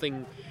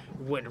something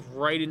went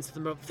right into the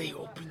middle. They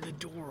opened the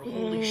door.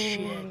 Holy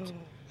shit!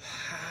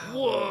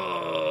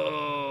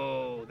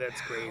 Whoa, that's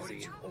How crazy.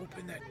 did you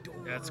open that door?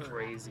 That's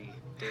crazy.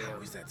 How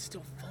Damn. is that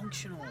still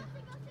functional?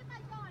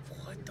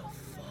 What the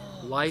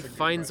fuck? Life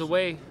finds a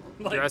way.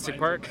 Jurassic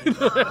Park.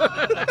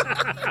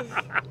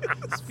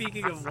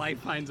 Speaking of Life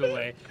Finds a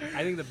Way,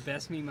 I think the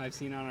best meme I've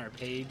seen on our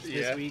page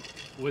this week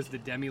was the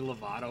Demi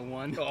Lovato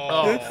one.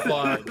 Oh,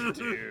 fuck,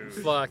 dude.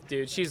 Fuck,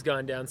 dude. She's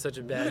gone down such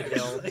a bad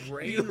hill.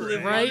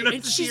 Right?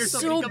 And she's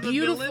so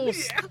beautiful.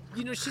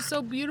 You know, she's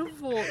so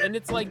beautiful. And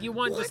it's like, you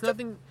want just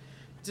nothing.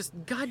 Just,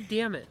 god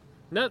damn it.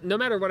 No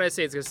matter what I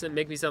say, it's going to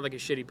make me sound like a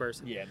shitty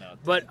person. Yeah, no.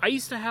 But I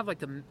used to have, like,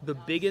 the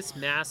biggest,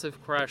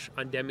 massive crush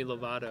on Demi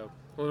Lovato.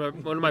 One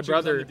of my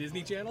brother... On the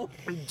Disney Channel?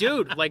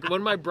 Dude, like,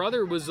 when my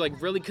brother was,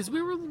 like, really... Because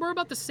we're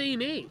about the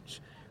same age,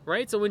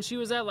 right? So when she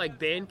was at, like,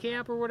 band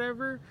camp or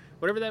whatever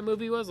that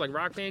movie was, like,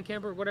 Rock Band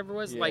Camp or whatever it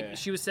was, like,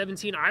 she was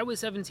 17. I was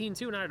 17,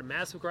 too, and I had a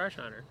massive crush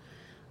on her.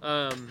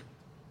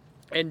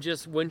 And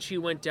just when she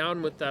went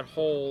down with that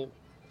whole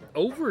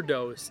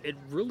overdose, it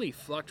really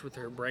fucked with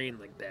her brain,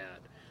 like, bad.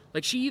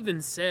 Like, she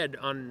even said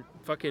on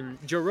fucking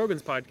Joe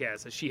Rogan's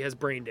podcast that she has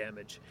brain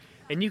damage.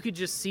 And you could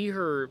just see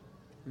her...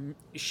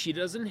 She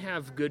doesn't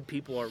have good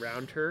people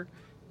around her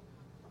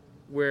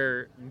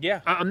where...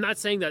 Yeah. I'm not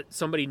saying that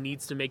somebody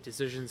needs to make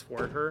decisions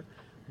for her,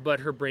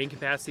 but her brain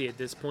capacity at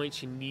this point,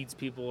 she needs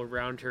people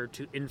around her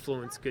to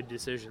influence good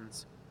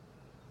decisions.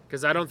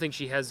 Because I don't think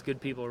she has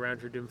good people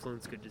around her to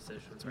influence good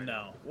decisions right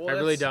now. Well, I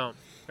really don't.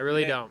 I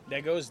really don't.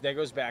 That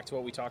goes back to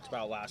what we talked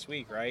about last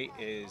week, right?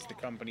 Is the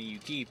company you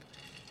keep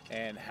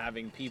and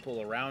having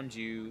people around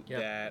you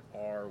that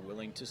are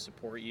willing to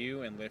support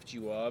you and lift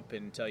you up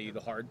and tell you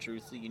the hard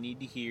truths that you need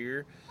to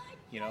hear.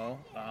 You know,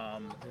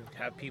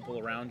 have people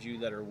around you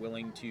that are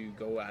willing to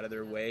go out of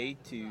their way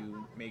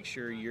to make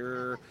sure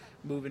you're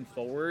moving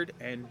forward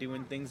and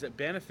doing things that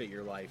benefit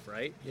your life,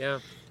 right? Yeah.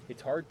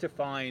 It's hard to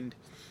find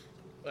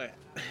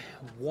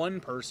one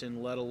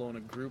person, let alone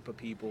a group of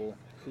people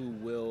who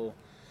will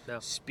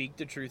speak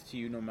the truth to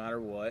you no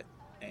matter what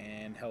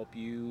and help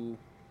you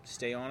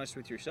stay honest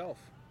with yourself.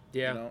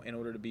 Yeah. You know, in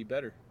order to be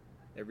better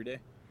every day.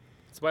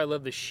 That's why I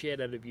love the shit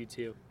out of you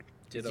two.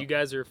 Ditto. You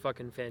guys are a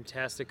fucking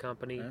fantastic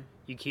company. Yeah.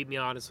 You keep me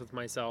honest with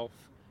myself.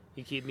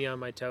 You keep me on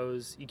my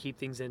toes. You keep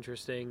things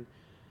interesting.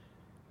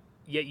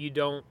 Yet you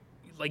don't,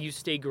 like, you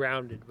stay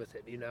grounded with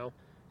it, you know?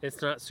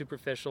 It's not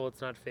superficial.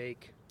 It's not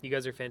fake. You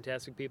guys are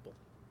fantastic people.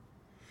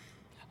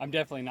 I'm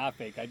definitely not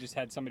fake. I just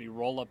had somebody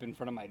roll up in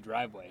front of my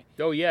driveway.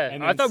 Oh, yeah.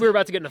 I thought we were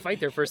about to get in a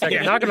fight there for a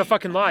second. Not going to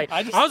fucking lie.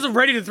 I was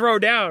ready to throw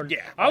down. Yeah.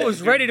 I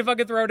was ready to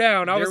fucking throw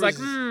down. I was like,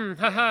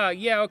 haha,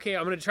 yeah, okay,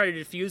 I'm going to try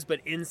to defuse.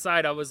 But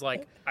inside, I was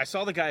like... I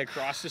saw the guy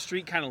across the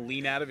street kind of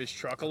lean out of his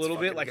truck a little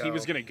bit, like he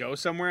was going to go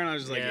somewhere, and I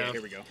was just like, yeah,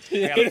 here we go.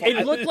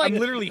 It looked like... I'm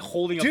literally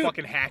holding a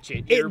fucking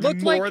hatchet. You're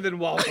more than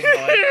welcome,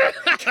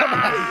 bud.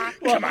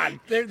 Come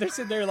on. They're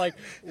sitting there like,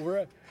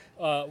 we're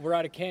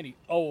out of candy.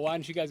 Oh, why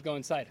don't you guys go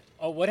inside?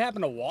 Oh, what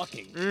happened to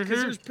walking?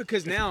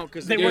 Because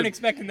they weren't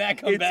expecting that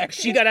comeback.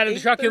 She got out of the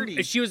truck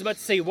and she was about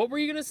to say, "What were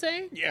you gonna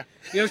say?" Yeah.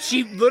 You know,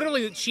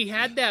 she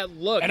had that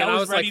look, and I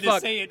was ready like, to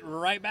 "Fuck." say it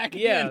right back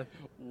again.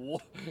 Yeah.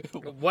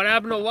 What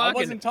happened to walking?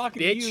 I wasn't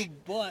talking bitch? to you,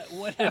 but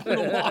what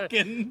happened to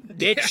walking?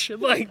 Bitch.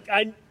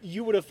 Like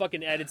you would have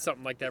fucking added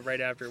something like that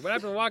right after. What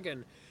happened to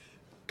walking?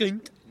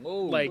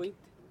 Like.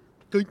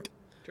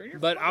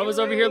 But I was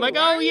over here like,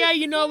 oh yeah,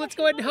 you know, let's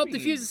go ahead and help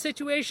defuse the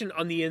situation.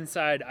 On the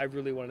inside, I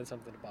really wanted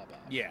something to pop off.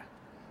 Yeah.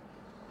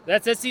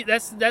 That's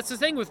the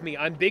thing with me.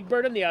 I'm Big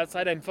Bird on the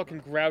outside. I'm fucking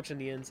Grouch on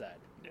the inside.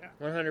 Yeah.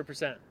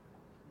 100%.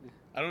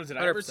 I don't know. Did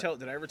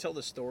I ever tell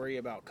the story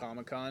about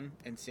Comic-Con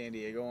in San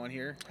Diego on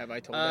here? Have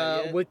I told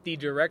that yet? With the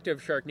director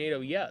of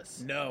Sharknado,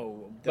 yes.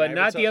 No. But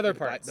not the other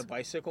parts. The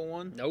bicycle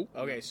one? Nope.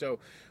 Okay, so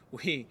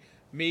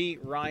me,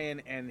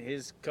 Ryan, and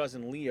his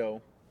cousin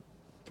Leo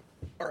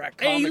are at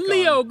Comic-Con. Hey,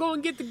 Leo, go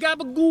and get the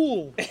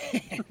gabagool.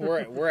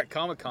 we're at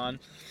Comic-Con,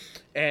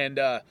 and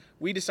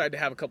we decide to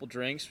have a couple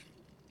drinks,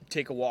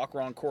 take a walk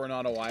around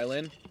Coronado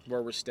Island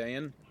where we're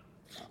staying.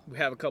 We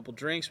have a couple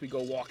drinks. We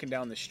go walking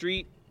down the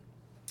street.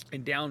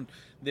 And down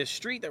this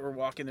street that we're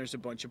walking, there's a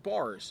bunch of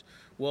bars.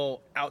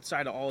 Well,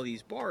 outside of all of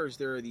these bars,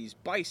 there are these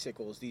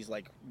bicycles, these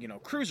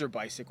cruiser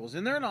bicycles,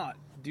 and they're not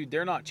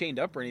chained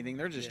up or anything.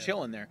 They're just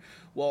chilling there.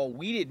 Well,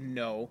 we didn't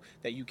know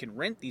that you can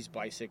rent these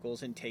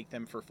bicycles and take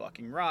them for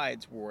fucking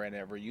rides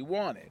wherever you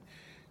wanted.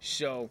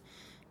 So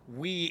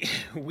we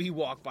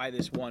walk by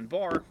this one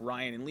bar.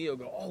 Ryan and Leo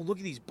go, "Oh, look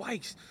at these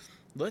bikes.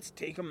 Let's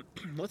take them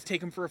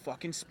for a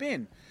fucking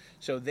spin."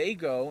 So they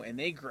go and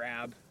they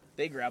grab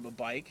a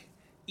bike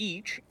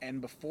each,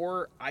 and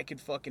before I could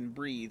fucking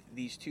breathe,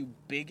 these two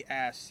big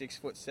ass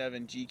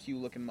 6'7"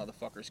 GQ looking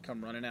motherfuckers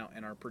come running out,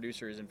 and our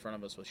producer is in front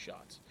of us with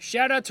shots.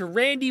 Shout out to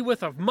Randy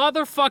with a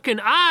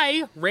motherfucking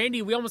eye.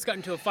 Randy, we almost got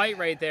into a fight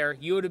right there.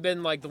 You would have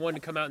been like the one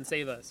to come out and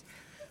save us.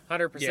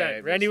 100%.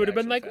 Yeah, Randy would have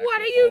been like,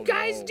 "What are you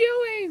guys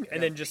doing?"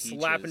 And then just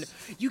slapping.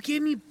 You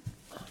gave me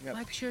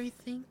luxury.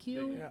 Thank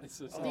you.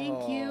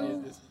 Thank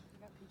you.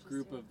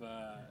 Group of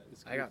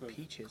I got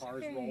peaches.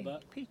 Cars rolled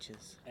up,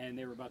 peaches, and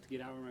they were about to get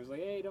out. And I was like,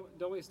 "Hey,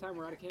 don't waste time.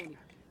 We're out of candy."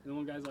 And the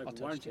one guy's like,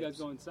 "Why don't you guys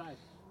go inside?"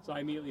 So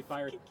I immediately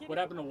fired. What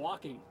happened to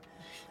walking?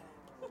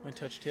 I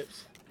touch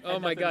tips. Oh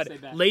my god,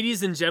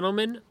 ladies and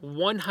gentlemen,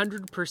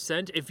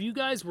 100%. If you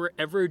guys were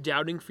ever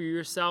doubting for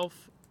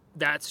yourself,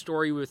 that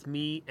story with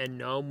me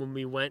and Noam when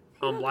we went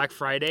on Black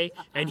Friday,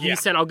 and he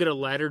said, "I'll get a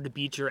ladder to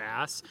beat your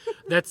ass."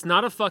 That's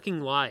not a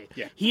fucking lie.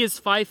 Yeah. He is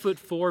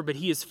 5'4", but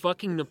he is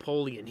fucking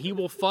Napoleon. He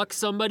will fuck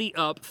somebody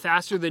up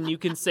faster than you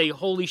can say,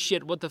 "Holy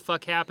shit, what the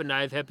fuck happened?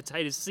 I have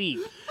hepatitis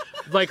C."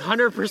 Like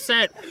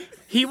 100%.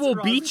 He will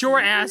beat your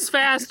ass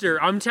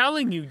faster. I'm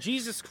telling you,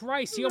 Jesus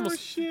Christ. He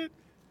almost. Shit.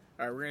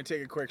 All right, we're gonna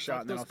take a quick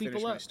shot, and then I'll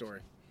finish my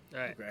story.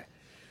 All right.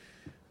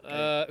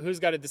 Okay. Who's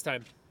got it this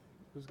time?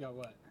 Who's got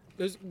what?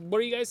 What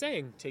are you guys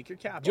saying? Take your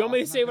cap off. Do you want me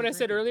to say what I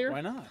said earlier?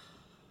 Why not? I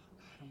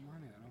don't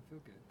want it. I don't feel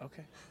good.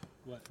 Okay.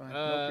 What? Fine.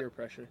 No peer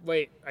pressure.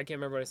 Wait, I can't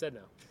remember what I said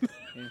now.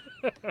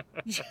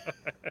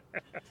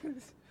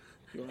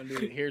 You want to do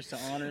it? Here's to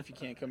honor. If you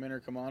can't come in or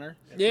come honor.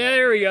 Yeah,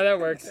 there we go. That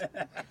works.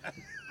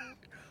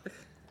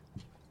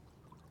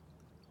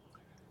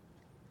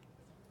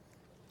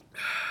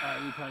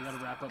 We probably got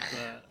to wrap up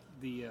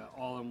the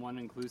all-in-one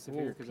inclusive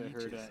here because I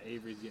heard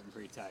Avery's getting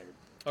pretty tired.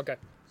 Okay.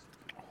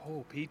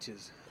 Oh,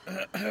 peaches.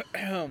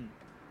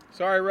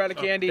 Sorry, we're out of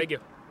candy. Thank you.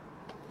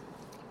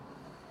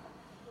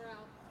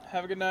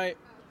 Have a good night.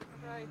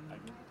 Right.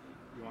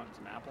 You want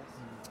some apples?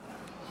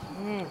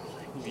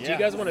 Do you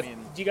guys want to?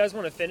 Do you guys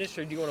want to finish,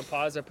 or do you want to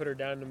pause? I put her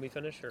down and we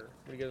finish, or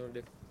what do you guys want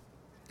to do?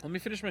 Let me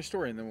finish my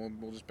story, and then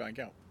we'll just back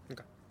out.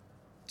 Okay.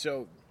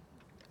 So,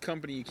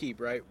 company you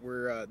keep, right?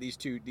 We're these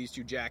two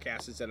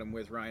jackasses that I'm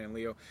with, Ryan and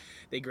Leo.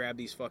 They grab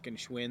these fucking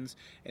Schwinn's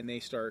and they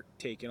start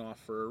taking off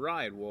for a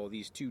ride. Well,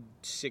 these two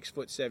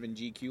 6'7"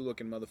 GQ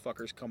looking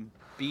motherfuckers come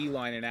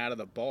beelining out of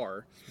the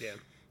bar. Yeah.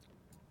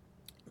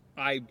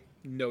 I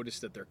notice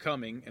that they're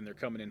coming, and they're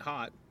coming in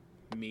hot.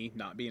 Me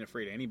not being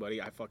afraid of anybody,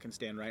 I fucking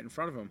stand right in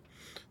front of them.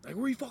 Like,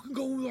 where you fucking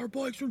going with our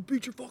bikes? We're gonna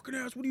beat your fucking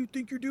ass. What do you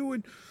think you're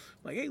doing?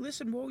 Like, hey,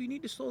 listen, well, you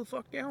need to slow the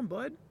fuck down,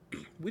 bud.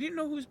 We didn't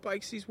know whose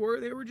bikes these were.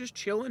 They were just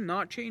chilling,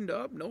 not chained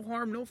up. No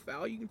harm, no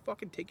foul. You can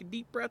fucking take a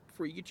deep breath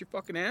before you get your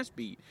fucking ass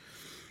beat.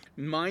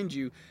 Mind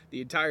you,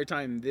 the entire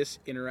time this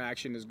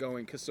interaction is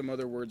going, because some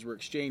other words were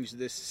exchanged,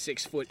 this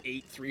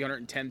 6'8",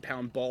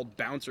 310-pound bald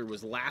bouncer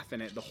was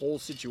laughing at the whole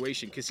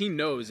situation, because he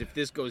knows if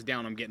this goes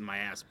down, I'm getting my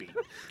ass beat.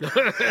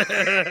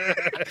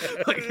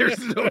 Like, there's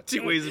no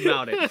two ways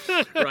about it,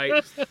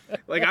 right?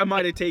 Like, I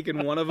might have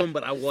taken one of them,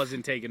 but I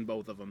wasn't taking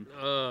both of them.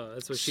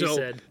 That's what she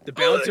said. The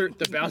bouncer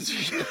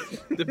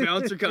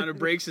kind of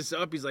breaks us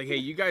up. He's like, hey,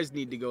 you guys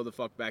need to go the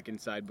fuck back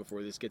inside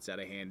before this gets out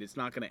of hand. It's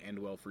not going to end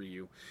well for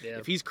you. Yeah.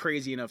 If he's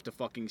crazy enough to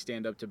fucking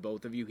stand up to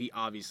both of you, he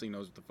obviously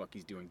knows what the fuck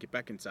he's doing. Get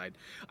back inside.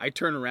 I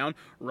turn around.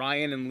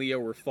 Ryan and Leo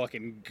were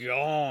fucking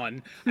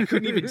gone. I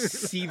couldn't even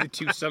see the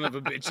two son of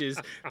a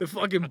bitches. The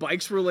fucking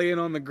bikes were laying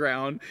on the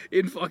ground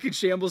in fucking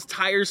shambles,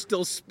 tires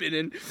still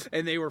spinning,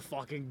 and they were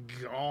fucking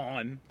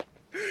gone.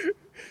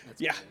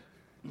 Yeah.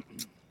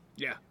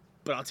 Yeah.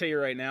 But I'll tell you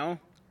right now,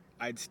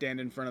 I'd stand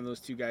in front of those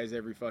two guys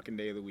every fucking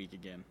day of the week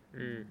again.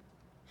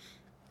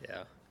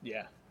 Yeah.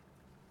 Yeah.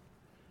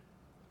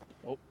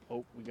 Oh,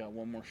 we got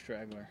one more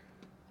straggler.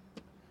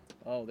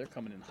 Oh, they're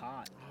coming in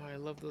hot. Oh, I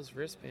love those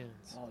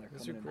wristbands. Oh, they're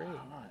those coming are great. in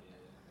hot.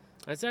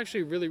 That's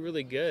actually really,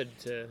 really good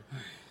to...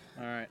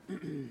 All right.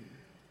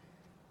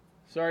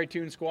 Sorry,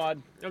 Toon Squad.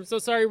 I'm so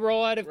sorry we're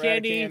all out of We're out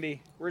of candy.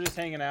 candy. We're just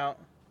hanging out.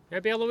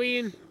 Happy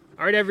Halloween.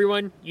 All right,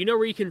 everyone. You know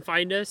where you can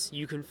find us.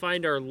 You can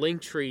find our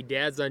Linktree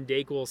Linktree/Dads on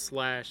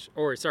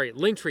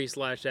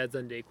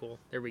Dayquil.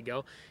 There we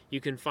go.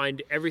 You can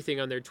find everything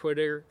on their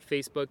Twitter,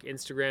 Facebook,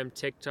 Instagram,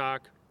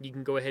 TikTok. You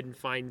can go ahead and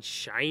find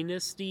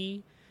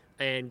Shinesty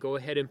and go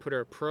ahead and put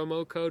our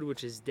promo code,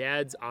 which is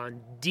Dads on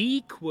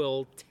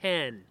Dayquil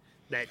 10.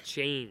 That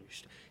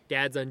changed.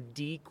 Dads on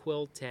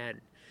Dayquil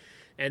 10.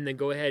 And then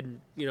go ahead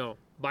and,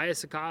 buy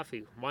us a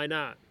coffee. Why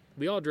not?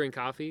 We all drink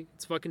coffee.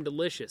 It's fucking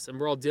delicious. And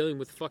we're all dealing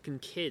with fucking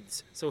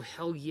kids. So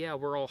hell yeah,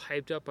 we're all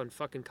hyped up on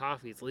fucking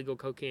coffee. It's legal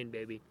cocaine,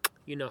 baby.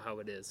 You know how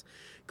it is.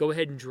 Go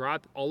ahead and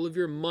drop all of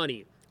your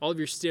money, all of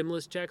your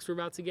stimulus checks we're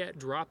about to get.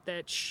 Drop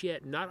that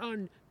shit. Not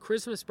on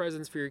Christmas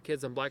presents for your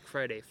kids on Black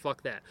Friday.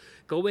 Fuck that.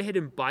 Go ahead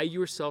and buy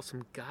yourself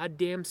some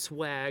goddamn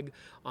swag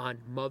on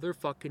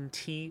motherfucking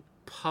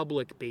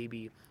TeePublic,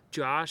 baby.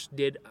 Josh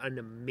did an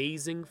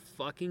amazing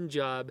fucking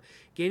job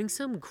getting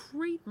some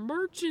great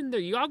merch in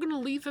there. Y'all gonna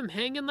leave him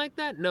hanging like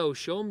that? No,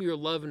 show him your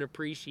love and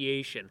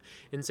appreciation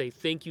and say,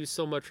 thank you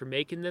so much for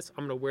making this.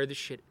 I'm gonna wear this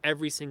shit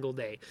every single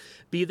day.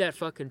 Be that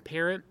fucking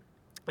parent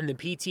in the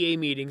PTA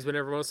meetings when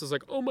everyone else is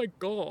like, oh my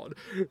God,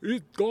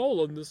 it's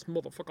gall on this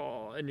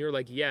motherfucker. And you're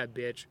like, yeah,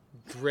 bitch,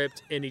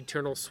 dripped in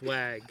eternal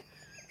swag.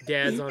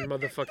 Dad's on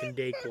motherfucking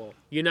Dayquil.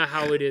 You know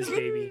how it is,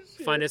 baby.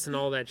 Find us in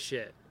all that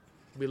shit.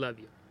 We love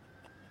you.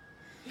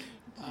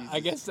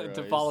 I guess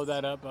to follow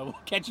that up, we'll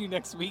catch you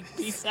next week.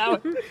 Peace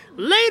out.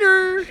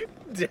 Later.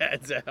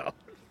 Dad's out.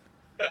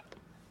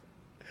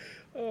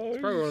 It's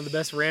probably one of the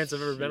best rants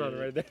I've ever been on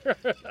right there.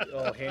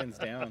 Oh, hands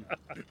down.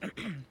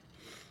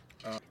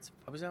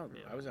 I was out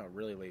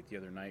really late the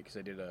other night because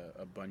I did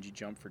a bungee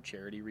jump for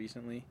charity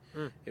recently.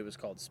 It was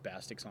called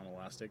Spastics on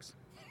Elastics.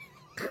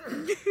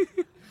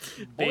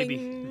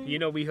 Baby, you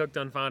know we hooked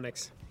on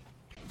phonics.